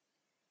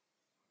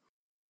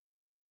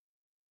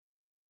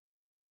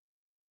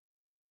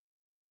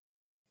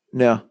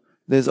 Now,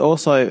 there's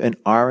also an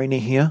irony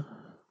here.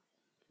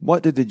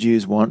 What did the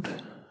Jews want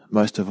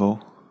most of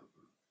all?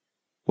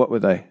 What were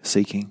they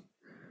seeking?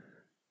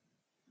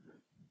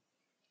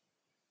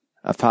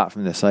 Apart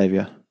from their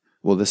Saviour.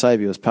 Well, the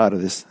Saviour was part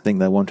of this thing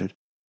they wanted.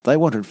 They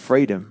wanted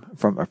freedom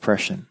from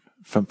oppression,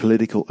 from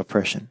political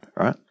oppression,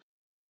 right?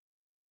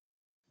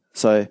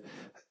 So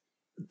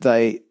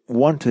they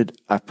wanted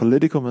a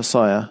political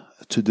Messiah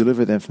to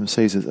deliver them from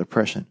Caesar's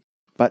oppression.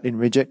 But in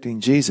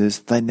rejecting Jesus,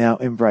 they now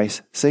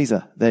embrace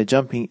Caesar. They're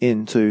jumping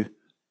into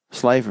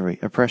slavery,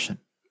 oppression,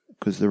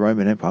 because the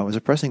Roman Empire was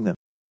oppressing them.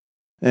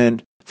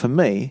 And for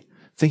me,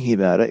 thinking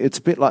about it, it's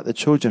a bit like the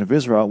children of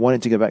Israel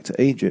wanting to go back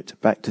to Egypt,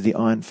 back to the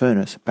iron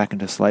furnace, back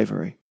into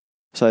slavery.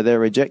 So they're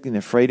rejecting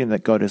the freedom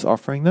that God is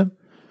offering them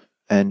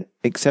and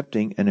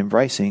accepting and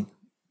embracing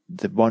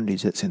the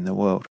bondage that's in the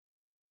world.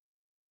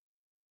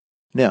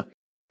 Now,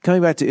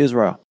 coming back to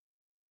Israel,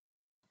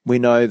 we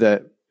know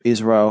that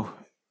Israel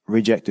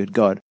rejected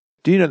God.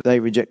 Do you know that they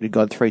rejected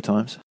God 3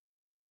 times?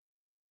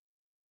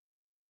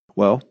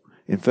 Well,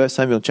 in 1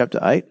 Samuel chapter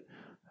 8,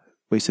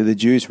 we see the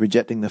Jews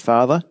rejecting the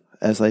father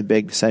as they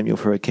begged Samuel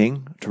for a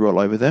king to rule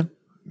over them.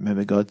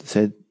 Remember, God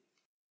said,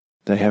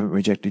 they haven't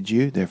rejected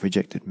you, they've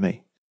rejected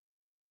me.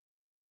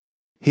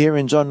 Here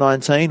in John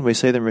 19, we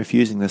see them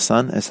refusing the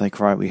Son as they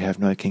cry, we have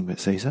no king but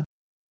Caesar.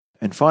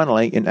 And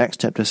finally, in Acts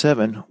chapter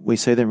 7, we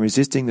see them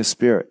resisting the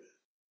Spirit,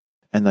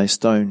 and they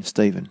stone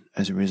Stephen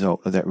as a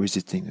result of that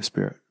resisting the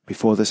Spirit.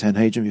 Before the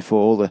Sanhedrin,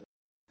 before all the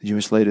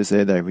Jewish leaders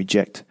there, they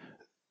reject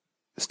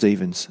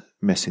Stephen's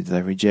message.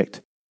 They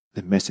reject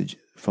the message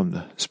from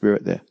the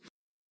Spirit there.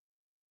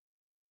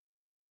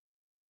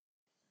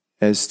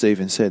 As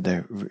Stephen said,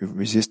 they're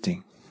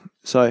resisting.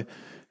 So,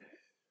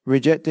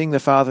 rejecting the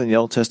Father in the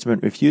Old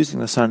Testament, refusing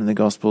the Son in the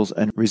Gospels,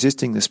 and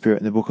resisting the Spirit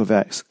in the book of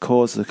Acts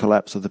caused the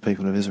collapse of the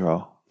people of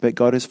Israel. But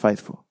God is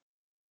faithful.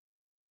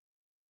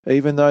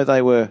 Even though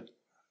they were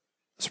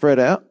spread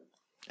out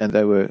and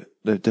they were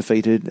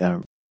defeated,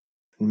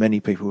 many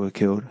people were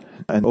killed,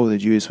 and all the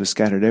Jews were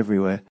scattered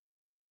everywhere,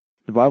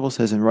 The Bible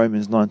says in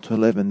Romans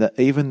 9-11 that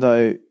even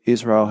though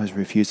Israel has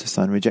refused the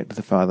Son, rejected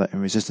the Father,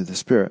 and resisted the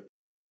Spirit,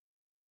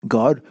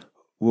 God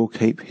will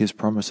keep his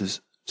promises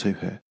to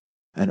her.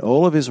 And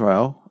all of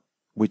Israel,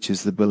 which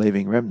is the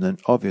believing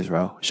remnant of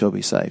Israel, shall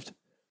be saved.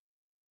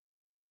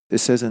 It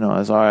says in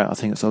Isaiah, I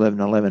think it's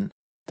 11:11,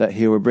 that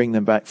he will bring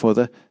them back for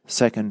the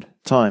second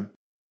time.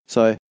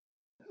 So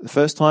the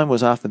first time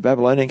was after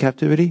Babylonian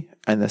captivity,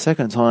 and the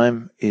second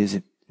time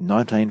is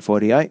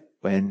 1948,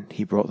 when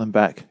he brought them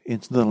back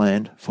into the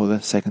land for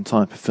the second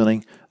time,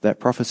 fulfilling that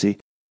prophecy.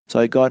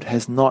 So God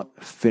has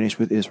not finished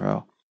with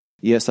Israel.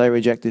 Yes, they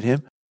rejected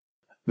him,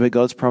 but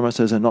God's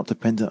promises are not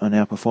dependent on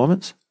our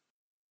performance.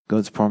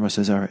 God's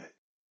promises are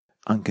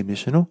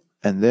unconditional,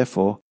 and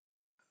therefore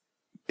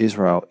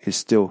Israel is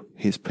still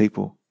his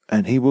people,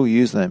 and he will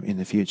use them in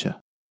the future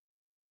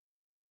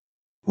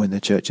when the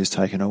church is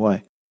taken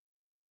away.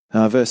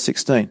 Verse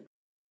 16,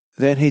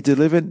 then he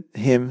delivered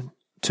him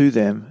to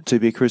them to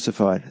be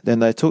crucified. Then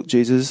they took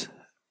Jesus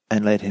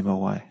and led him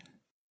away.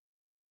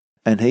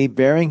 And he,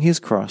 bearing his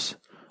cross,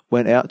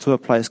 went out to a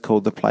place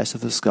called the place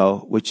of the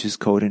skull, which is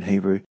called in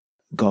Hebrew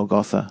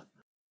Golgotha.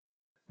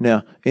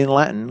 Now, in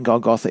Latin,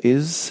 Golgotha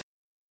is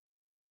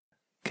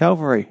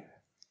Calvary.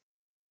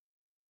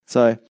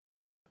 So,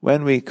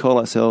 when we call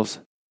ourselves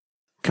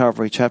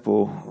Calvary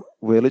Chapel,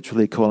 we're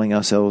literally calling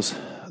ourselves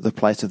the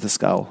place of the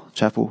skull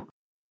chapel.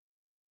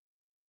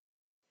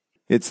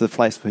 It's the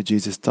place where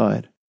Jesus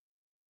died.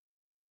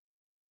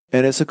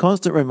 And it's a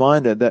constant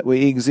reminder that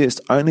we exist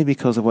only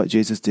because of what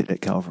Jesus did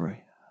at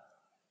Calvary.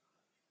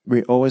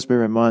 We always be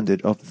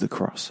reminded of the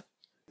cross.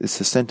 It's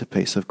the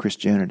centerpiece of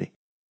Christianity.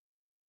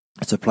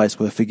 It's a place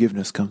where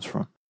forgiveness comes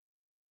from.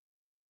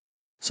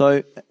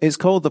 So it's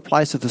called the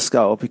place of the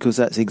skull because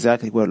that's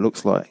exactly what it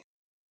looks like.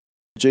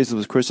 Jesus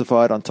was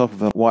crucified on top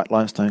of a white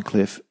limestone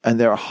cliff, and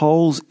there are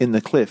holes in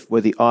the cliff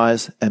where the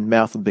eyes and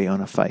mouth would be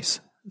on a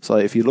face. So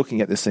if you're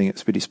looking at this thing,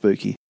 it's pretty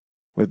spooky.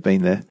 We've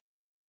been there.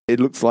 It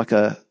looks like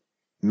a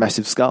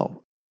massive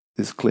skull,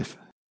 this cliff.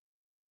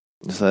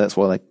 So that's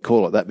why they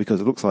call it that,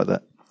 because it looks like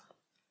that.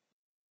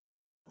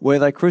 Where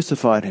they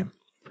crucified him.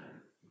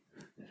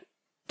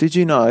 Did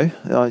you know,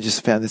 I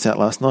just found this out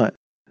last night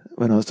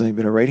when I was doing a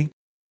bit of reading.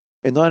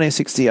 In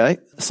 1968,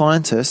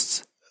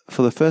 scientists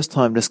for the first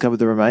time discovered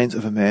the remains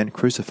of a man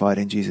crucified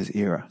in Jesus'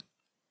 era.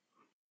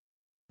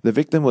 The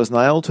victim was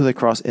nailed to the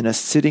cross in a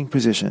sitting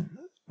position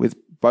with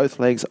both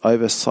legs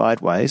over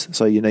sideways,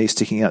 so your knees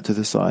sticking out to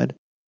the side,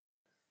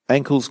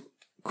 ankles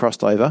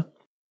crossed over,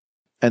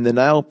 and the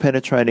nail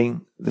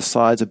penetrating the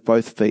sides of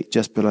both feet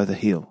just below the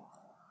heel.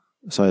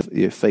 So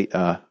your feet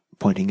are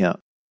pointing out.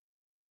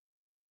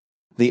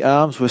 The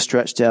arms were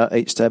stretched out,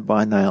 each stabbed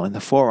by a nail in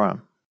the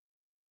forearm.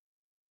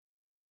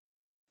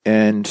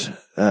 And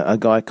a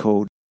guy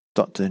called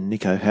Dr.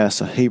 Nico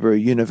House, a Hebrew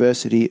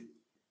University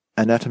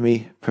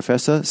anatomy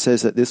professor,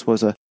 says that this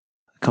was a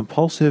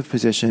compulsive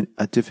position,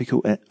 a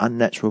difficult and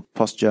unnatural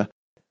posture,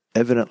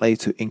 evidently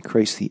to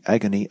increase the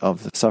agony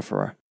of the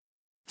sufferer.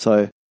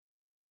 So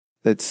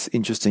that's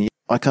interesting.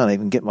 I can't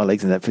even get my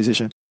legs in that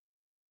position.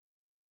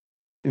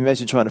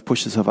 Imagine trying to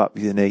push yourself up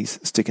with your knees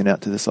sticking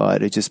out to the side.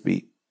 It'd just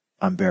be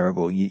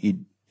unbearable.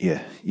 You'd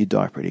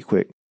die pretty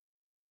quick.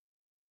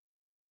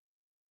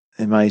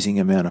 Amazing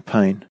amount of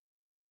pain.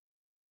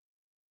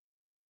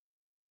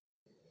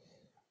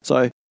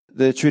 So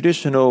the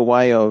traditional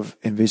way of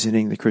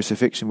envisioning the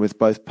crucifixion with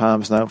both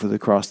palms nailed to the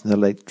cross and the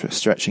leg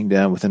stretching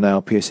down with a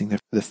nail piercing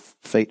the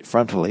feet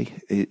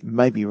frontally, it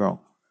may be wrong.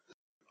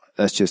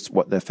 That's just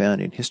what they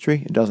found in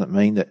history. It doesn't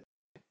mean that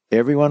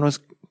everyone was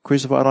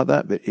crucified like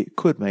that, but it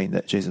could mean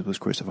that Jesus was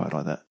crucified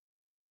like that.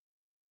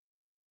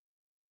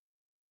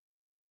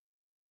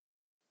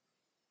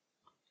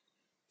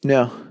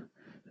 Now,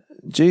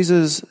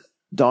 Jesus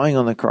dying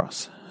on the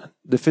cross,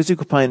 the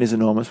physical pain is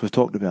enormous. We've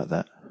talked about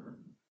that.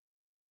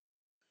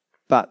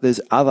 But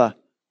there's other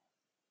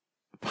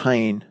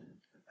pain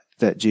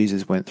that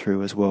Jesus went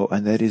through as well,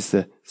 and that is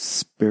the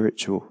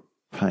spiritual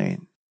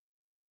pain.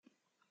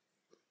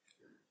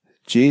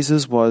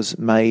 Jesus was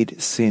made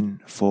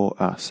sin for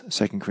us,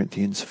 2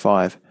 Corinthians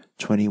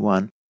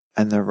 5:21,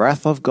 and the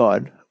wrath of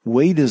God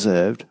we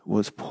deserved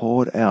was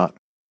poured out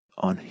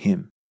on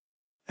him.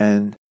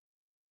 And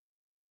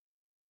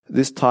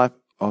this type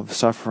of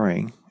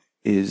suffering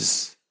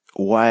is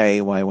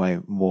way, way, way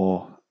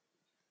more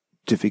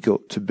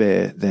difficult to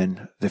bear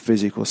than the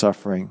physical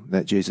suffering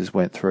that Jesus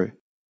went through.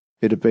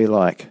 It'd be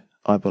like,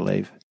 I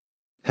believe,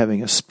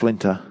 having a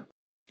splinter,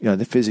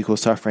 the physical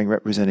suffering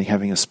representing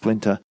having a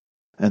splinter,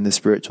 and the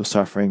spiritual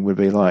suffering would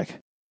be like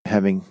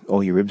having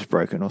all your ribs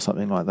broken or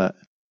something like that,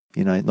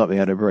 not being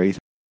able to breathe.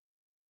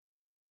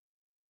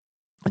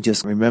 And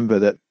just remember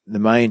that the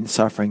main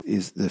suffering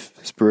is the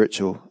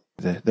spiritual,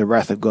 the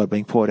wrath of God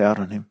being poured out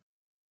on him.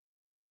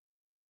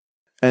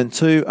 And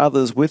two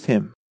others with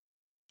him,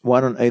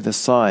 one on either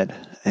side,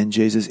 and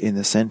Jesus in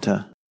the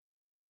center.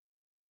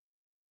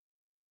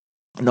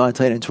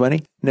 19 and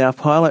 20. Now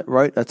Pilate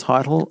wrote a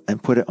title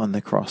and put it on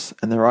the cross,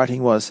 and the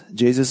writing was,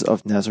 Jesus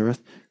of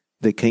Nazareth,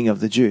 the King of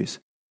the Jews.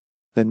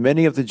 Then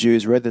many of the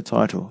Jews read the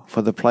title,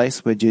 for the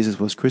place where Jesus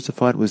was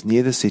crucified was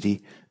near the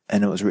city,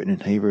 and it was written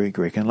in Hebrew,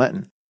 Greek, and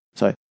Latin.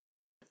 So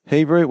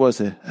Hebrew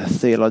was a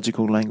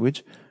theological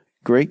language,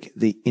 Greek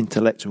the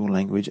intellectual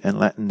language, and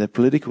Latin the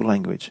political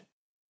language.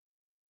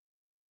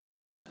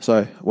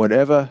 So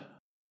whatever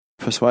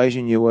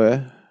persuasion you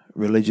were,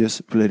 religious,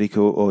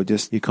 political, or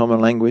just your common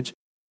language,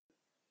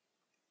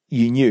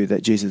 you knew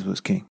that Jesus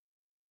was king.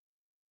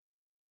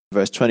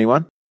 Verse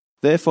 21,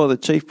 Therefore the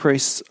chief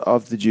priests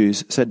of the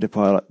Jews said to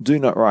Pilate, Do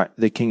not write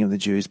the king of the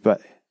Jews,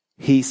 but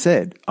he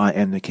said, I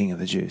am the king of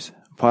the Jews.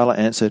 Pilate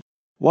answered,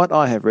 What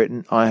I have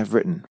written, I have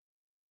written.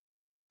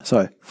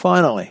 So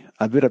finally,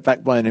 a bit of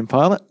backbone in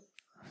Pilate,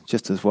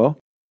 just as well.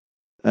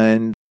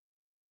 And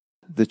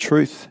the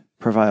truth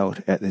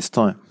prevailed at this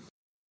time.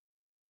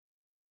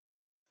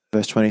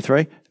 Verse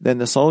 23, Then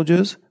the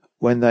soldiers,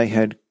 when they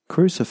had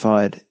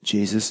crucified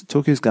Jesus,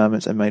 took his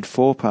garments and made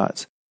 4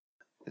 parts,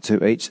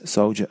 to each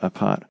soldier a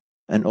part,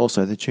 and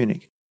also the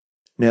tunic.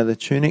 Now the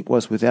tunic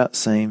was without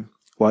seam,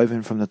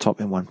 woven from the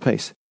top in one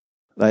piece.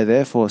 They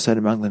therefore said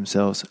among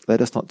themselves,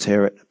 Let us not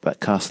tear it, but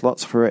cast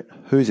lots for it,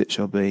 whose it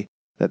shall be,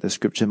 that the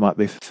scripture might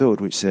be fulfilled,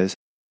 which says,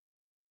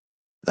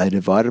 They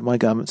divided my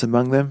garments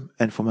among them,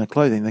 and for my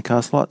clothing they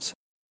cast lots.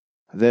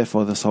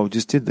 Therefore the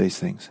soldiers did these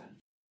things.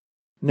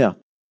 Now,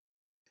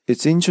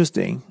 it's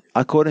interesting,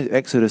 according to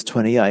Exodus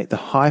 28, the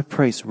high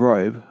priest's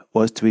robe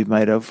was to be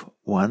made of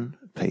one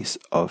piece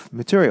of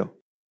material.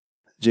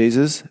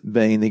 Jesus,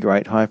 being the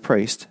great high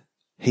priest,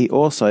 he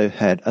also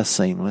had a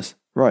seamless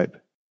robe.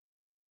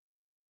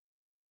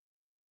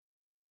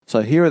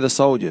 So here are the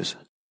soldiers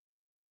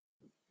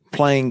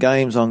playing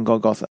games on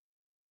Golgotha,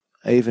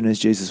 even as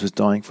Jesus was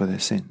dying for their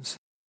sins.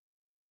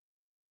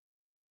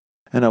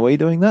 And are we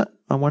doing that,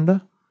 I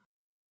wonder?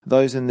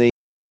 Those in the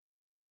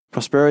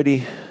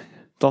prosperity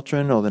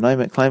doctrine or the name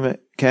it, claim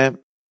it camp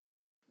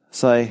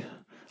say,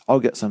 I'll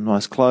get some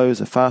nice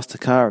clothes, a faster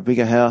car, a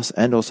bigger house,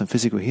 and or some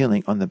physical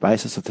healing on the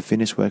basis of the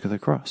finished work of the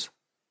cross.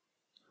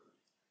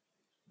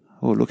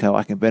 Oh, look how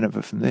I can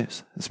benefit from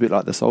this. It's a bit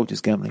like the soldiers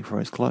gambling for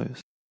his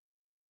clothes.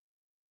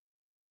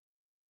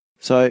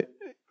 So,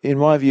 in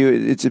my view,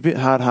 it's a bit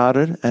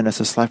hard-hearted and it's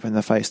a slap in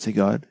the face to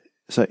God.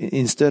 So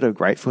instead of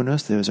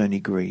gratefulness, there was only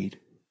greed.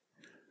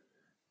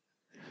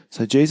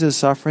 So Jesus'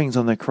 sufferings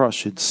on the cross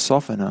should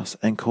soften us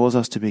and cause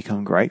us to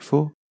become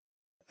grateful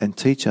and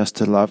teach us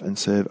to love and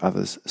serve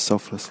others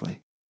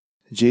selflessly.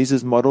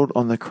 Jesus modeled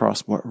on the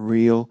cross what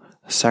real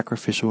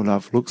sacrificial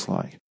love looks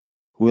like.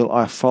 Will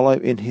I follow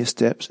in his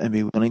steps and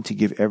be willing to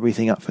give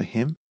everything up for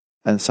him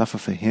and suffer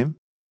for him,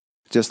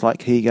 just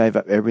like he gave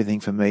up everything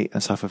for me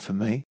and suffered for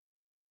me?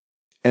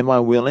 Am I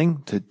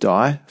willing to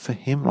die for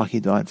him like he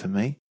died for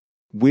me?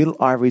 Will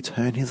I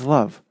return his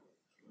love?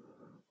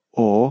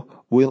 Or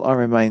will I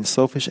remain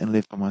selfish and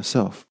live for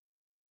myself?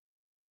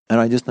 And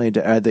I just need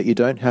to add that you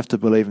don't have to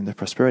believe in the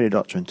prosperity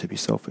doctrine to be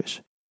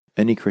selfish.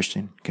 Any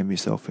Christian can be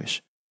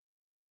selfish.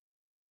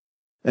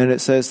 And it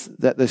says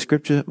that the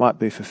scripture might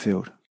be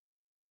fulfilled.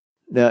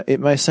 Now, it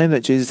may seem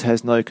that Jesus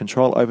has no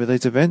control over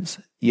these events,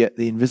 yet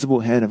the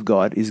invisible hand of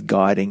God is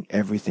guiding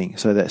everything,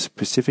 so that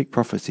specific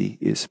prophecy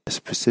is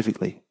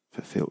specifically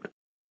fulfilled.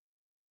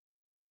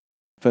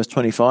 Verse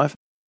 25,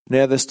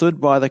 Now there stood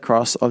by the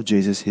cross of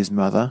Jesus his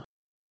mother,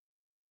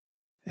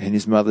 and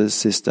his mother's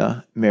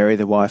sister, Mary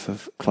the wife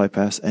of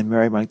Clopas, and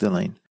Mary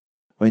Magdalene.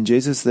 When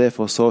Jesus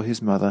therefore saw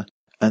his mother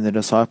and the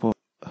disciple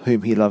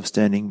whom he loved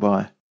standing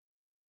by.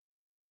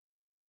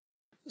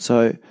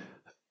 So,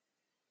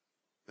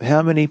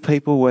 how many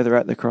people were there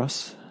at the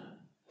cross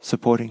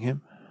supporting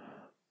him?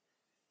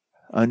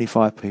 Only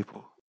 5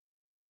 people.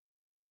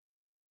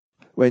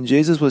 When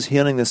Jesus was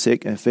healing the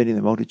sick and feeding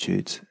the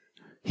multitudes,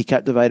 he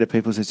captivated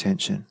people's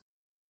attention.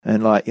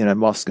 And like,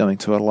 moths going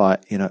to a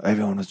light,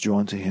 everyone was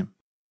drawn to him.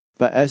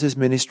 But as his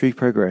ministry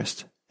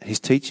progressed, his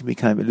teaching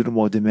became a little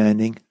more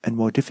demanding and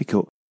more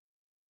difficult.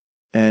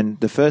 And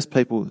the first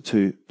people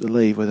to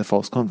leave were the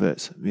false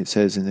converts. It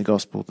says in the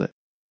gospel that,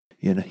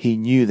 he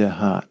knew their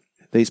heart.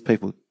 These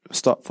people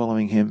stopped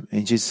following him,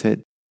 and Jesus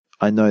said,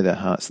 I know their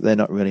hearts. They're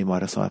not really my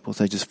disciples.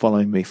 They're just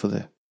following me for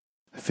the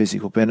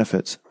physical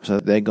benefits. So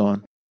they're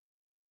gone.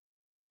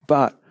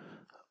 But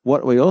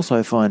what we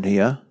also find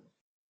here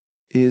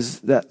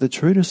is that the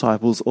true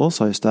disciples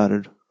also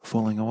started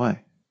falling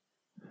away.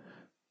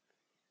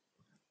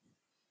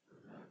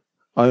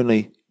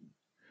 Only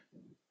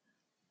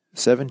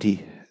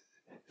 70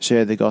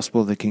 shared the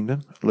gospel of the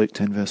kingdom, Luke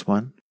 10 verse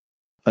 1.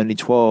 Only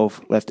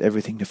 12 left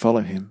everything to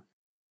follow him.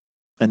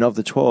 And of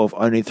the 12,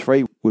 only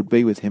 3 would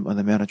be with him on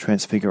the Mount of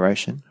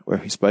Transfiguration, where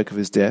he spoke of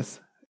his death.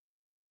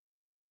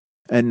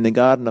 And in the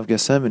Garden of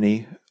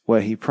Gethsemane,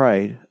 where he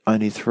prayed,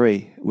 only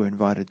 3 were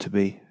invited to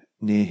be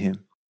near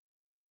him.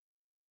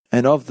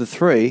 And of the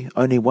 3,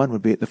 only 1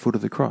 would be at the foot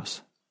of the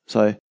cross.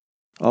 So,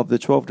 of the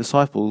 12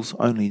 disciples,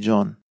 only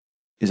John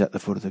is at the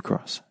foot of the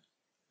cross.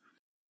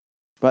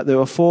 But there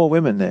were 4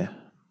 women there.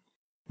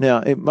 Now,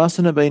 it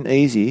mustn't have been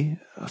easy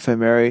for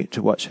Mary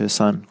to watch her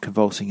son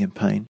convulsing in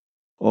pain,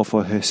 or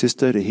for her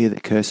sister to hear the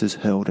curses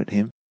hurled at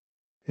him.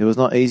 It was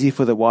not easy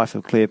for the wife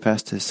of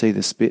Cleopas to see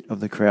the spit of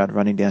the crowd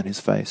running down his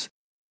face,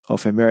 or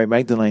for Mary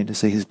Magdalene to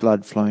see his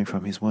blood flowing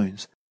from his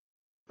wounds.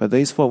 But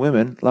these 4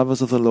 women,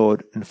 lovers of the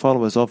Lord and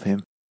followers of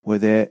him, were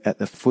there at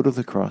the foot of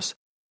the cross,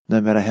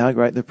 no matter how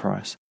great the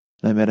price,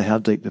 no matter how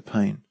deep the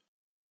pain.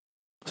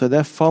 So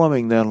they're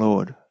following their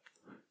Lord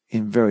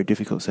in very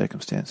difficult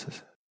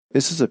circumstances.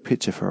 This is a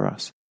picture for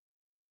us.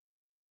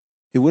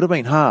 It would have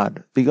been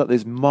hard. You got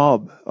this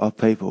mob of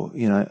people,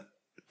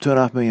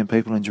 2.5 million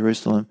people in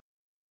Jerusalem.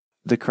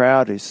 The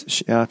crowd is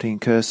shouting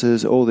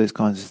curses, all these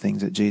kinds of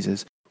things at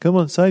Jesus. Come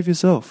on, save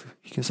yourself.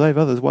 You can save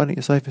others. Why don't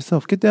you save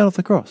yourself? Get down off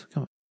the cross.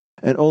 Come on.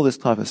 And all this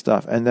type of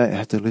stuff. And they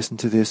had to listen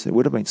to this. It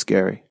would have been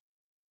scary.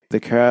 The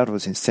crowd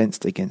was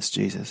incensed against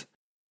Jesus.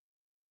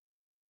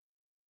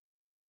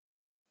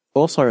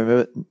 Also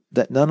remember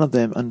that none of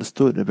them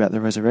understood about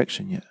the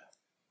resurrection yet.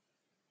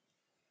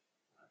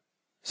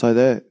 So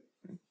they're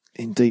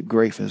in deep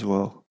grief as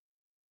well.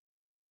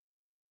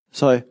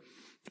 So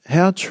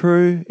how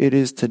true it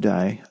is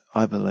today,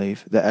 I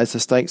believe, that as the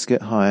stakes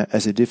get higher,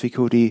 as the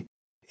difficulty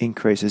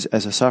increases,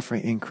 as the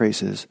suffering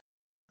increases,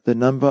 the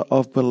number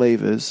of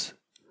believers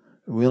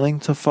willing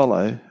to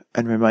follow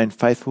and remain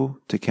faithful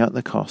to count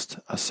the cost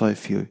are so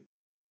few.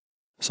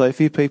 So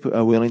few people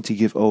are willing to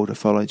give all to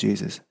follow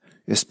Jesus,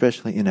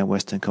 especially in our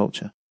Western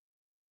culture.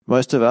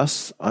 Most of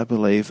us, I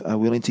believe, are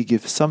willing to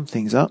give some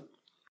things up.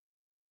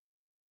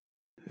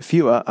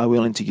 Fewer are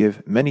willing to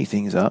give many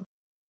things up,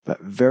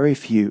 but very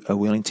few are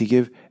willing to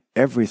give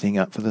everything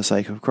up for the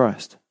sake of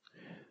Christ.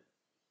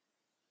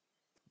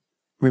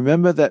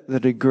 Remember that the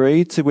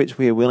degree to which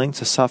we are willing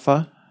to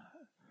suffer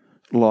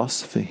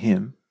loss for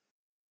Him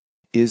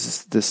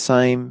is the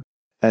same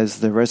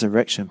as the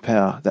resurrection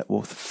power that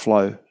will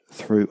flow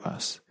through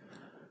us.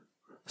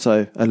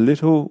 So a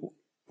little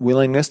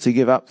willingness to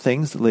give up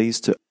things leads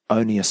to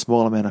only a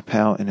small amount of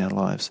power in our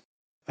lives.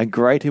 A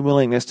greater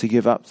willingness to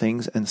give up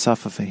things and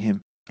suffer for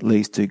Him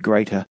leads to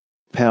greater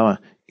power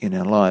in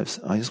our lives.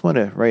 I just want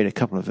to read a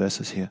couple of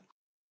verses here.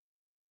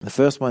 The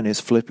first one is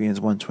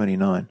Philippians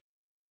 1:29.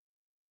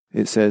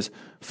 It says,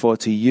 "For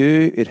to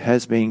you it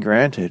has been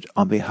granted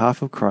on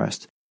behalf of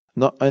Christ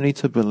not only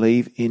to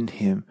believe in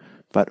Him,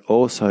 but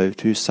also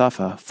to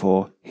suffer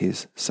for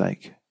His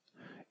sake."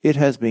 It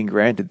has been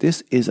granted.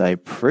 This is a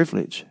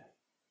privilege.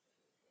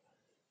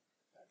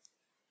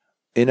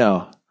 In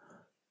our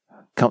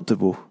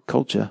comfortable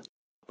culture,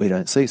 we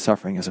don't see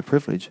suffering as a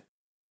privilege.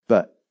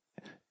 But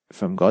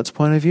from God's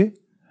point of view,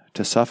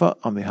 to suffer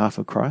on behalf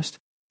of Christ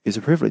is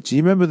a privilege. Do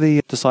you remember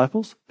the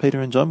disciples,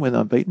 Peter and John, when they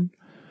were beaten?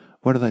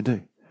 What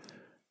do?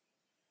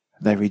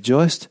 They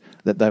rejoiced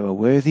that they were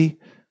worthy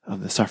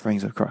of the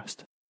sufferings of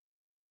Christ.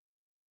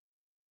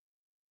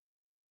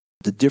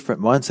 It's a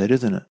different mindset,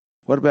 isn't it?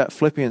 What about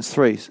Philippians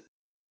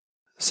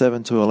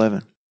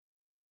 3:7-11?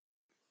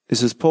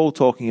 This is Paul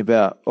talking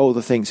about all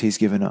the things he's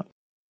given up.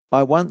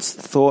 "I once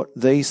thought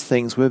these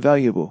things were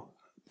valuable,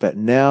 but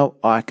now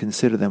I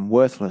consider them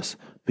worthless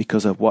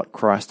because of what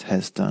Christ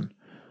has done.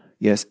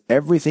 Yes,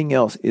 everything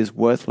else is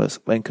worthless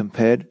when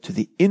compared to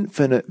the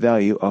infinite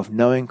value of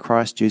knowing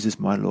Christ Jesus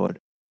my Lord.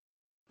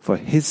 For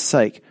His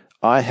sake,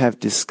 I have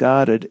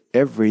discarded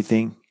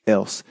everything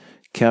else,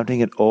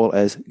 counting it all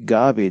as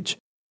garbage,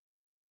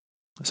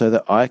 so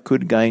that I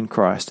could gain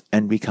Christ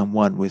and become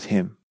one with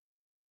Him.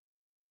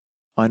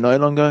 I no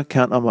longer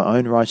count on my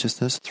own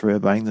righteousness through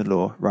obeying the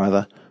law.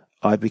 Rather,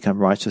 I become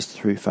righteous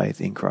through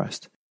faith in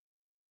Christ.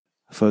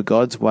 For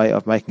God's way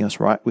of making us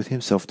right with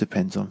Himself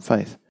depends on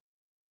faith.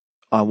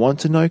 I want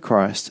to know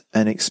Christ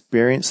and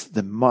experience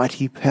the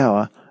mighty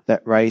power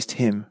that raised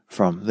Him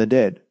from the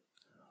dead."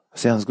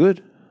 Sounds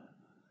good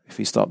if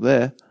you stop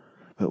there.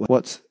 But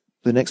what's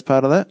the next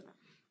part of that?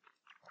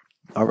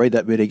 I'll read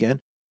that bit again.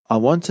 "I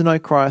want to know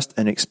Christ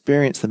and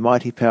experience the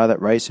mighty power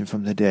that raised Him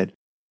from the dead.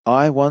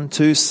 I want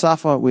to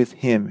suffer with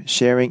Him,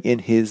 sharing in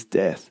His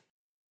death,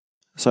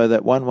 so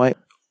that one way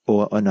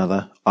or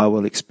another I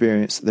will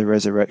experience the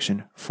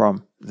resurrection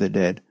from the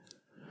dead."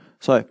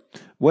 So,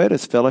 where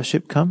does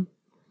fellowship come?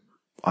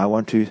 I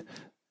want to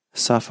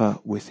suffer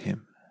with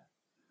Him,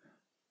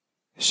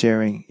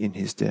 sharing in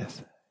His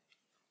death.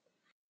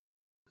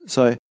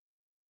 So,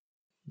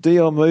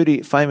 D.L.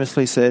 Moody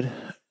famously said,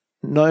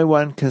 "No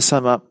one can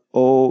sum up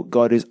all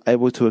God is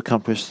able to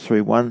accomplish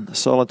through one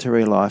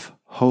solitary life,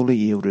 wholly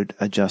yielded,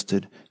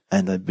 adjusted,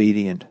 and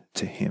obedient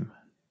to Him."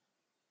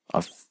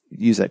 I've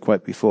used that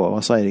quote before.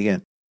 I'll say it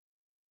again.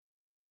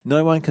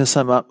 No one can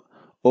sum up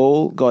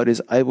all God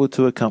is able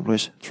to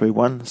accomplish through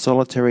one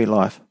solitary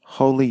life,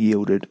 wholly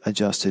yielded,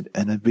 adjusted,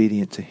 and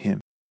obedient to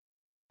Him.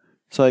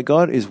 So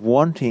God is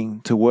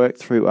wanting to work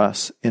through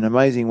us in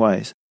amazing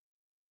ways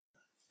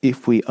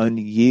if we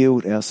only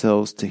yield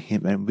ourselves to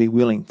Him and be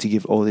willing to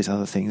give all these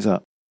other things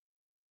up.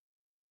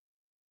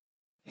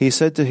 He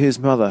said to his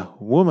mother,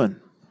 "Woman."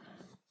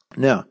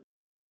 Now,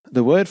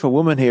 the word for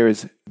woman here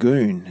is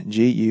gune,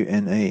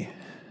 G-U-N-E.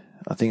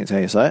 I think it's how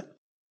you say it.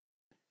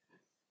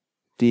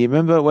 Do you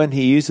remember when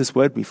he used this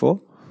word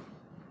before?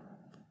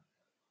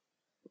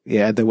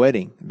 Yeah, at the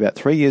wedding, about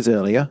 3 years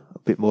earlier, a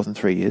bit more than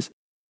 3 years.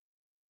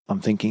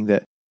 I'm thinking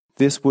that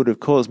this would have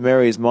caused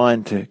Mary's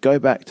mind to go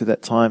back to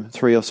that time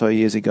 3 or so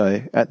years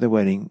ago at the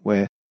wedding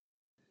where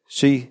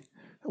She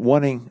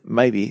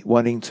maybe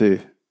wanting to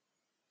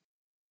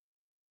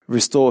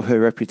restore her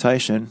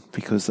reputation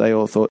because they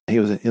all thought he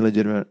was an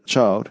illegitimate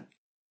child,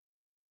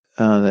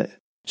 that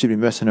she'd be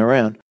messing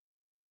around.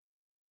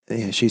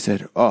 Yeah, she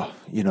said,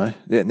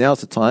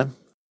 now's the time.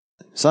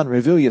 Son,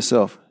 reveal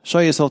yourself. Show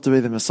yourself to be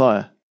the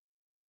Messiah.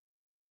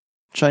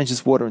 Change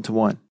this water into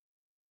wine.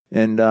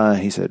 And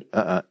he said,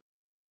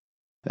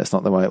 that's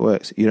not the way it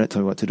works. You don't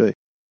tell me what to do.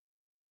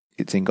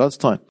 It's in God's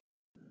time.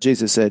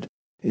 Jesus said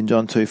in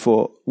John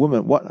 2:4,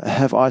 woman, what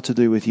have I to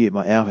do with you?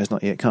 My hour has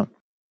not yet come.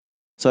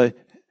 So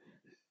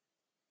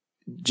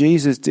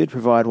Jesus did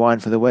provide wine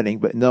for the wedding,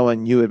 but no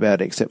one knew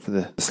about it except for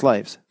the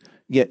slaves.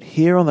 Yet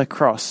here on the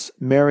cross,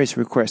 Mary's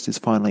request is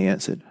finally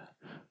answered.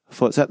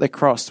 For it's at the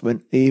cross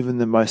when even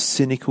the most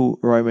cynical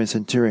Roman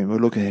centurion will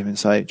look at him and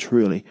say,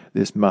 truly,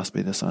 this must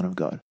be the Son of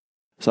God.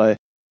 So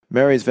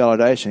Mary's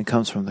validation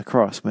comes from the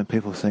cross when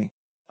people think,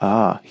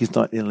 he's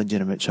not an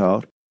illegitimate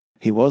child.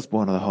 He was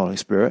born of the Holy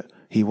Spirit.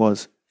 He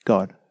was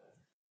God.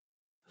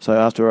 So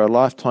after a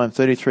lifetime,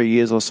 33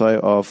 years or so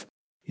of,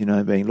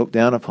 being looked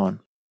down upon,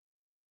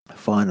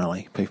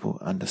 finally people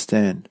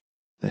understand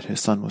that her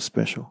son was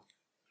special.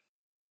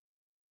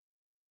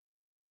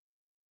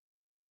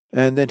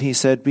 And then he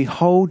said,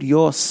 behold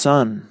your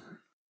son.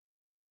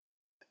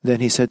 Then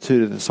he said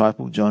to the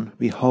disciple, John,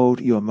 behold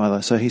your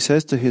mother. So he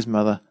says to his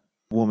mother,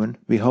 woman,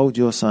 behold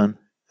your son.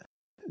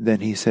 Then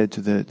he said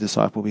to the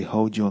disciple,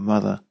 behold your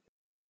mother.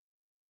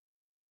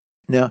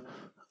 Now,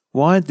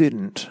 why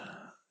didn't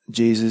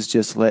Jesus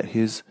just let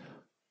his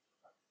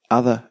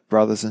other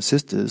brothers and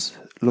sisters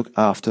look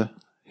after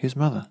his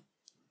mother?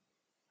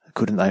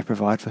 Couldn't they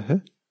provide for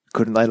her?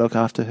 Couldn't they look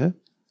after her?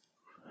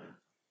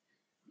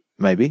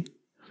 Maybe.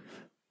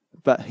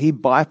 But he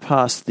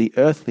bypassed the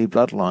earthly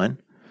bloodline,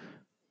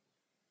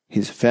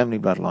 his family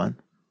bloodline,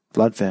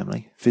 blood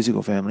family,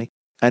 physical family,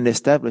 and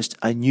established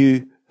a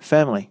new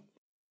family.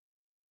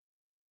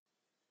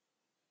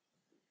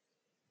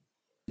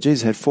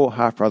 Jesus had 4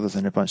 half-brothers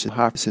and a bunch of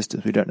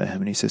half-sisters. We don't know how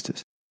many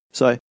sisters.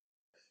 So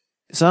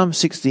Psalm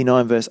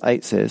 69 verse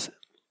 8 says,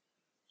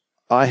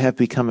 I have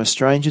become a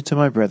stranger to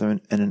my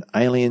brethren and an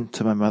alien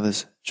to my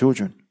mother's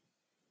children.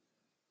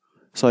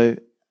 So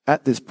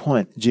at this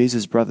point,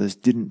 Jesus' brothers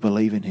didn't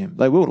believe in him.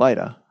 They will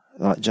later,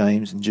 like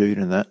James and Jude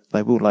and that.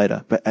 They will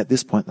later, but at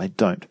this point they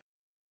don't.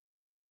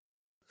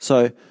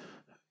 So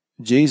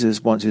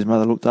Jesus wants his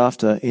mother looked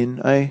after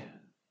in a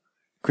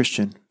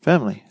Christian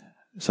family.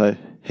 So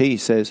he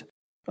says,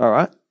 all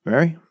right,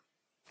 Mary,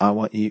 I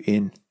want you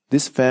in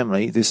this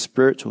family. This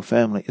spiritual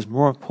family is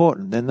more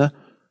important than the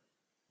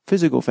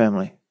physical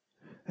family.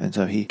 And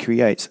so he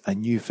creates a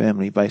new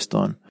family based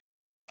on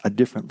a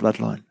different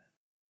bloodline,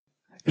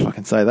 if I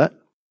can say that.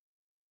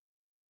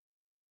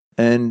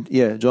 And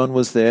John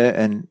was there,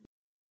 and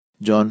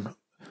John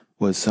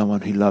was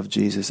someone who loved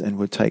Jesus and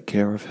would take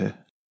care of her.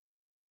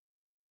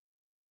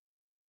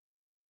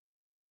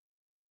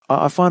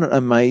 I find it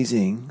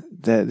amazing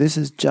that this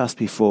is just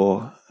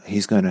before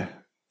he's going to,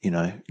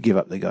 give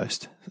up the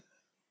ghost,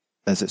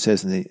 as it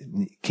says in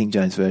the King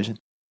James Version.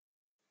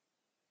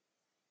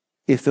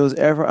 If there was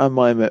ever a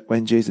moment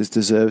when Jesus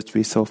deserves to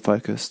be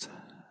self-focused,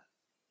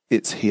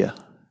 it's here.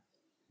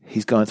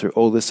 He's going through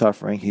all the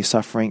suffering. He's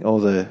suffering all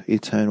the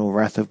eternal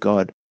wrath of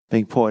God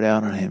being poured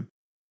out on him.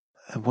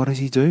 And what does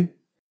he do?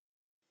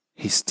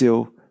 He's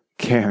still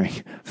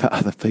caring for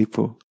other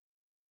people.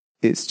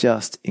 It's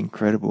just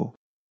incredible.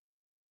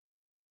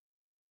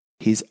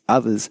 He's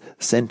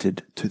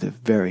others-centered to the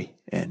very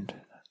end.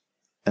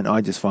 And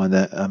I just find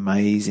that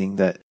amazing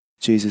that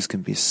Jesus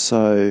can be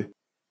so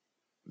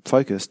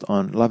focused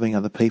on loving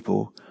other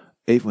people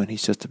even when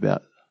he's just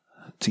about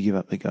to give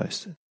up the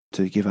ghost,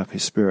 to give up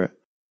his spirit.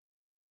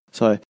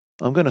 So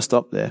I'm going to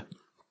stop there,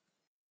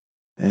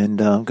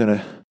 and I'm going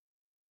to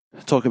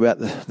talk about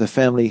the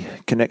family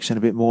connection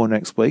a bit more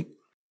next week.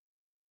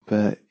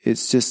 But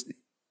it's just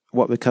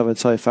what we've covered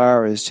so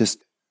far is just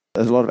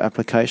there's a lot of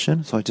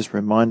application. So I just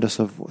remind us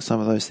of what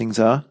some of those things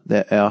are,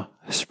 that our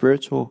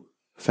spiritual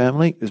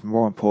family is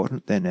more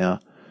important than our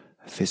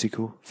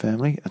physical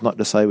family. It's not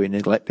to say we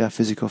neglect our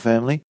physical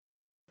family,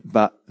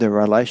 but the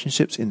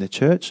relationships in the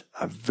church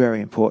are very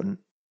important.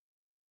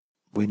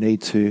 We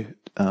need to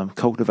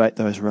cultivate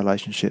those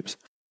relationships.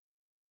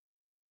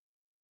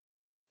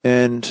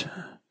 And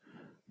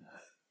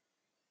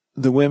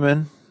the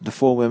women, the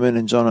 4 women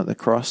and John at the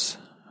cross,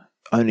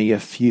 only a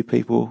few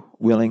people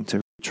willing to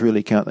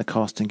truly count the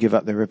cost and give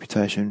up their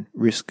reputation,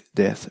 risk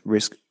death,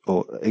 risk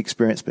or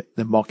experience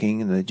the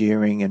mocking and the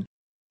jeering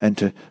and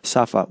to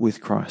suffer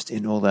with Christ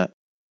in all that.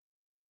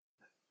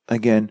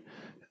 Again,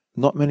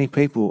 not many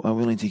people are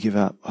willing to give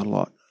up a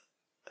lot.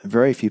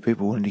 Very few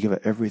people are willing to give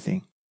up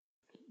everything.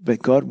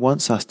 But God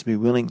wants us to be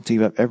willing to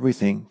give up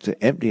everything,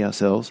 to empty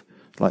ourselves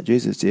like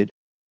Jesus did,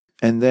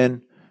 and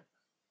then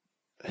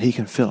he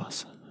can fill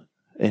us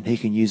and he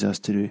can use us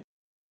to do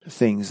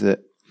things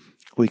that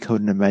we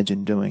couldn't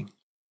imagine doing.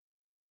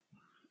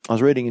 I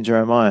was reading in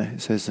Jeremiah,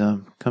 it says,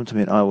 come to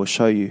me and I will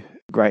show you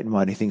great and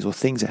mighty things, or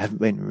things that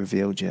haven't been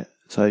revealed yet.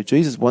 So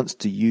Jesus wants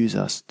to use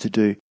us to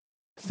do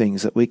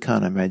things that we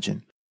can't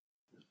imagine.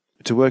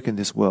 to work in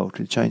this world,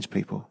 to change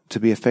people, to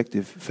be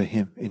effective for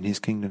Him in His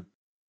kingdom,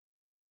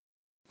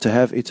 to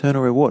have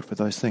eternal reward for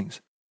those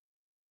things,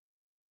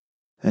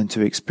 and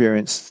to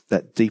experience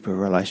that deeper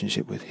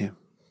relationship with Him.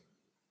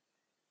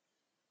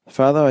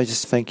 Father, I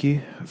just thank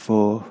You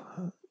for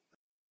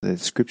the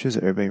scriptures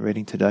that we've been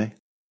reading today.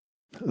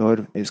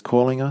 Lord is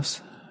calling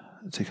us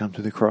to come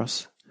to the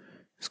cross.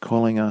 He's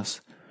calling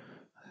us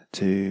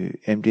to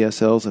empty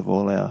ourselves of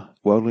all our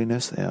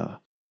worldliness, our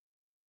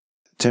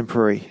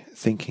temporary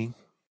thinking,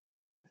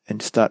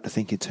 and start to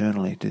think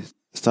eternally, to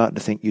start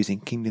to think using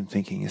kingdom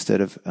thinking instead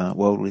of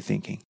worldly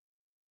thinking.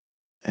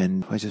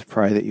 And I just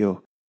pray that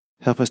You'll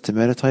help us to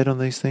meditate on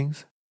these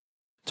things,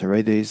 to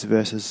read these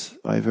verses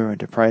over and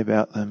to pray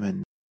about them,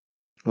 and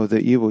Lord,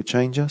 that You will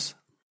change us.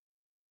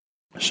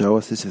 Show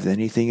us if there's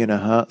anything in our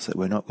hearts that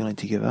we're not willing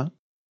to give up,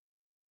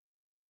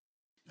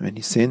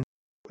 any sin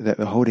that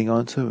we're holding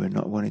on to and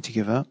not wanting to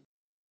give up,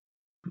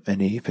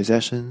 any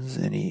possessions,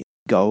 any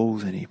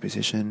goals, any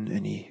position,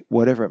 any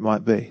whatever it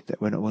might be that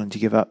we're not willing to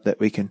give up, that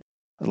we can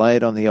lay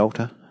it on the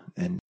altar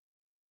and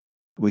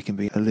we can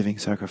be a living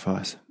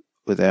sacrifice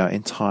with our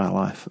entire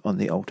life on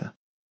the altar.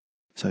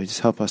 So just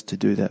help us to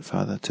do that,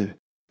 Father, to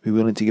be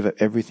willing to give up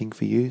everything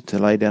for You, to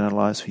lay down our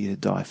lives for You, to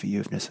die for You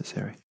if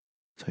necessary.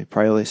 So we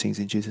pray all these things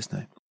in Jesus'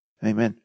 name. Amen.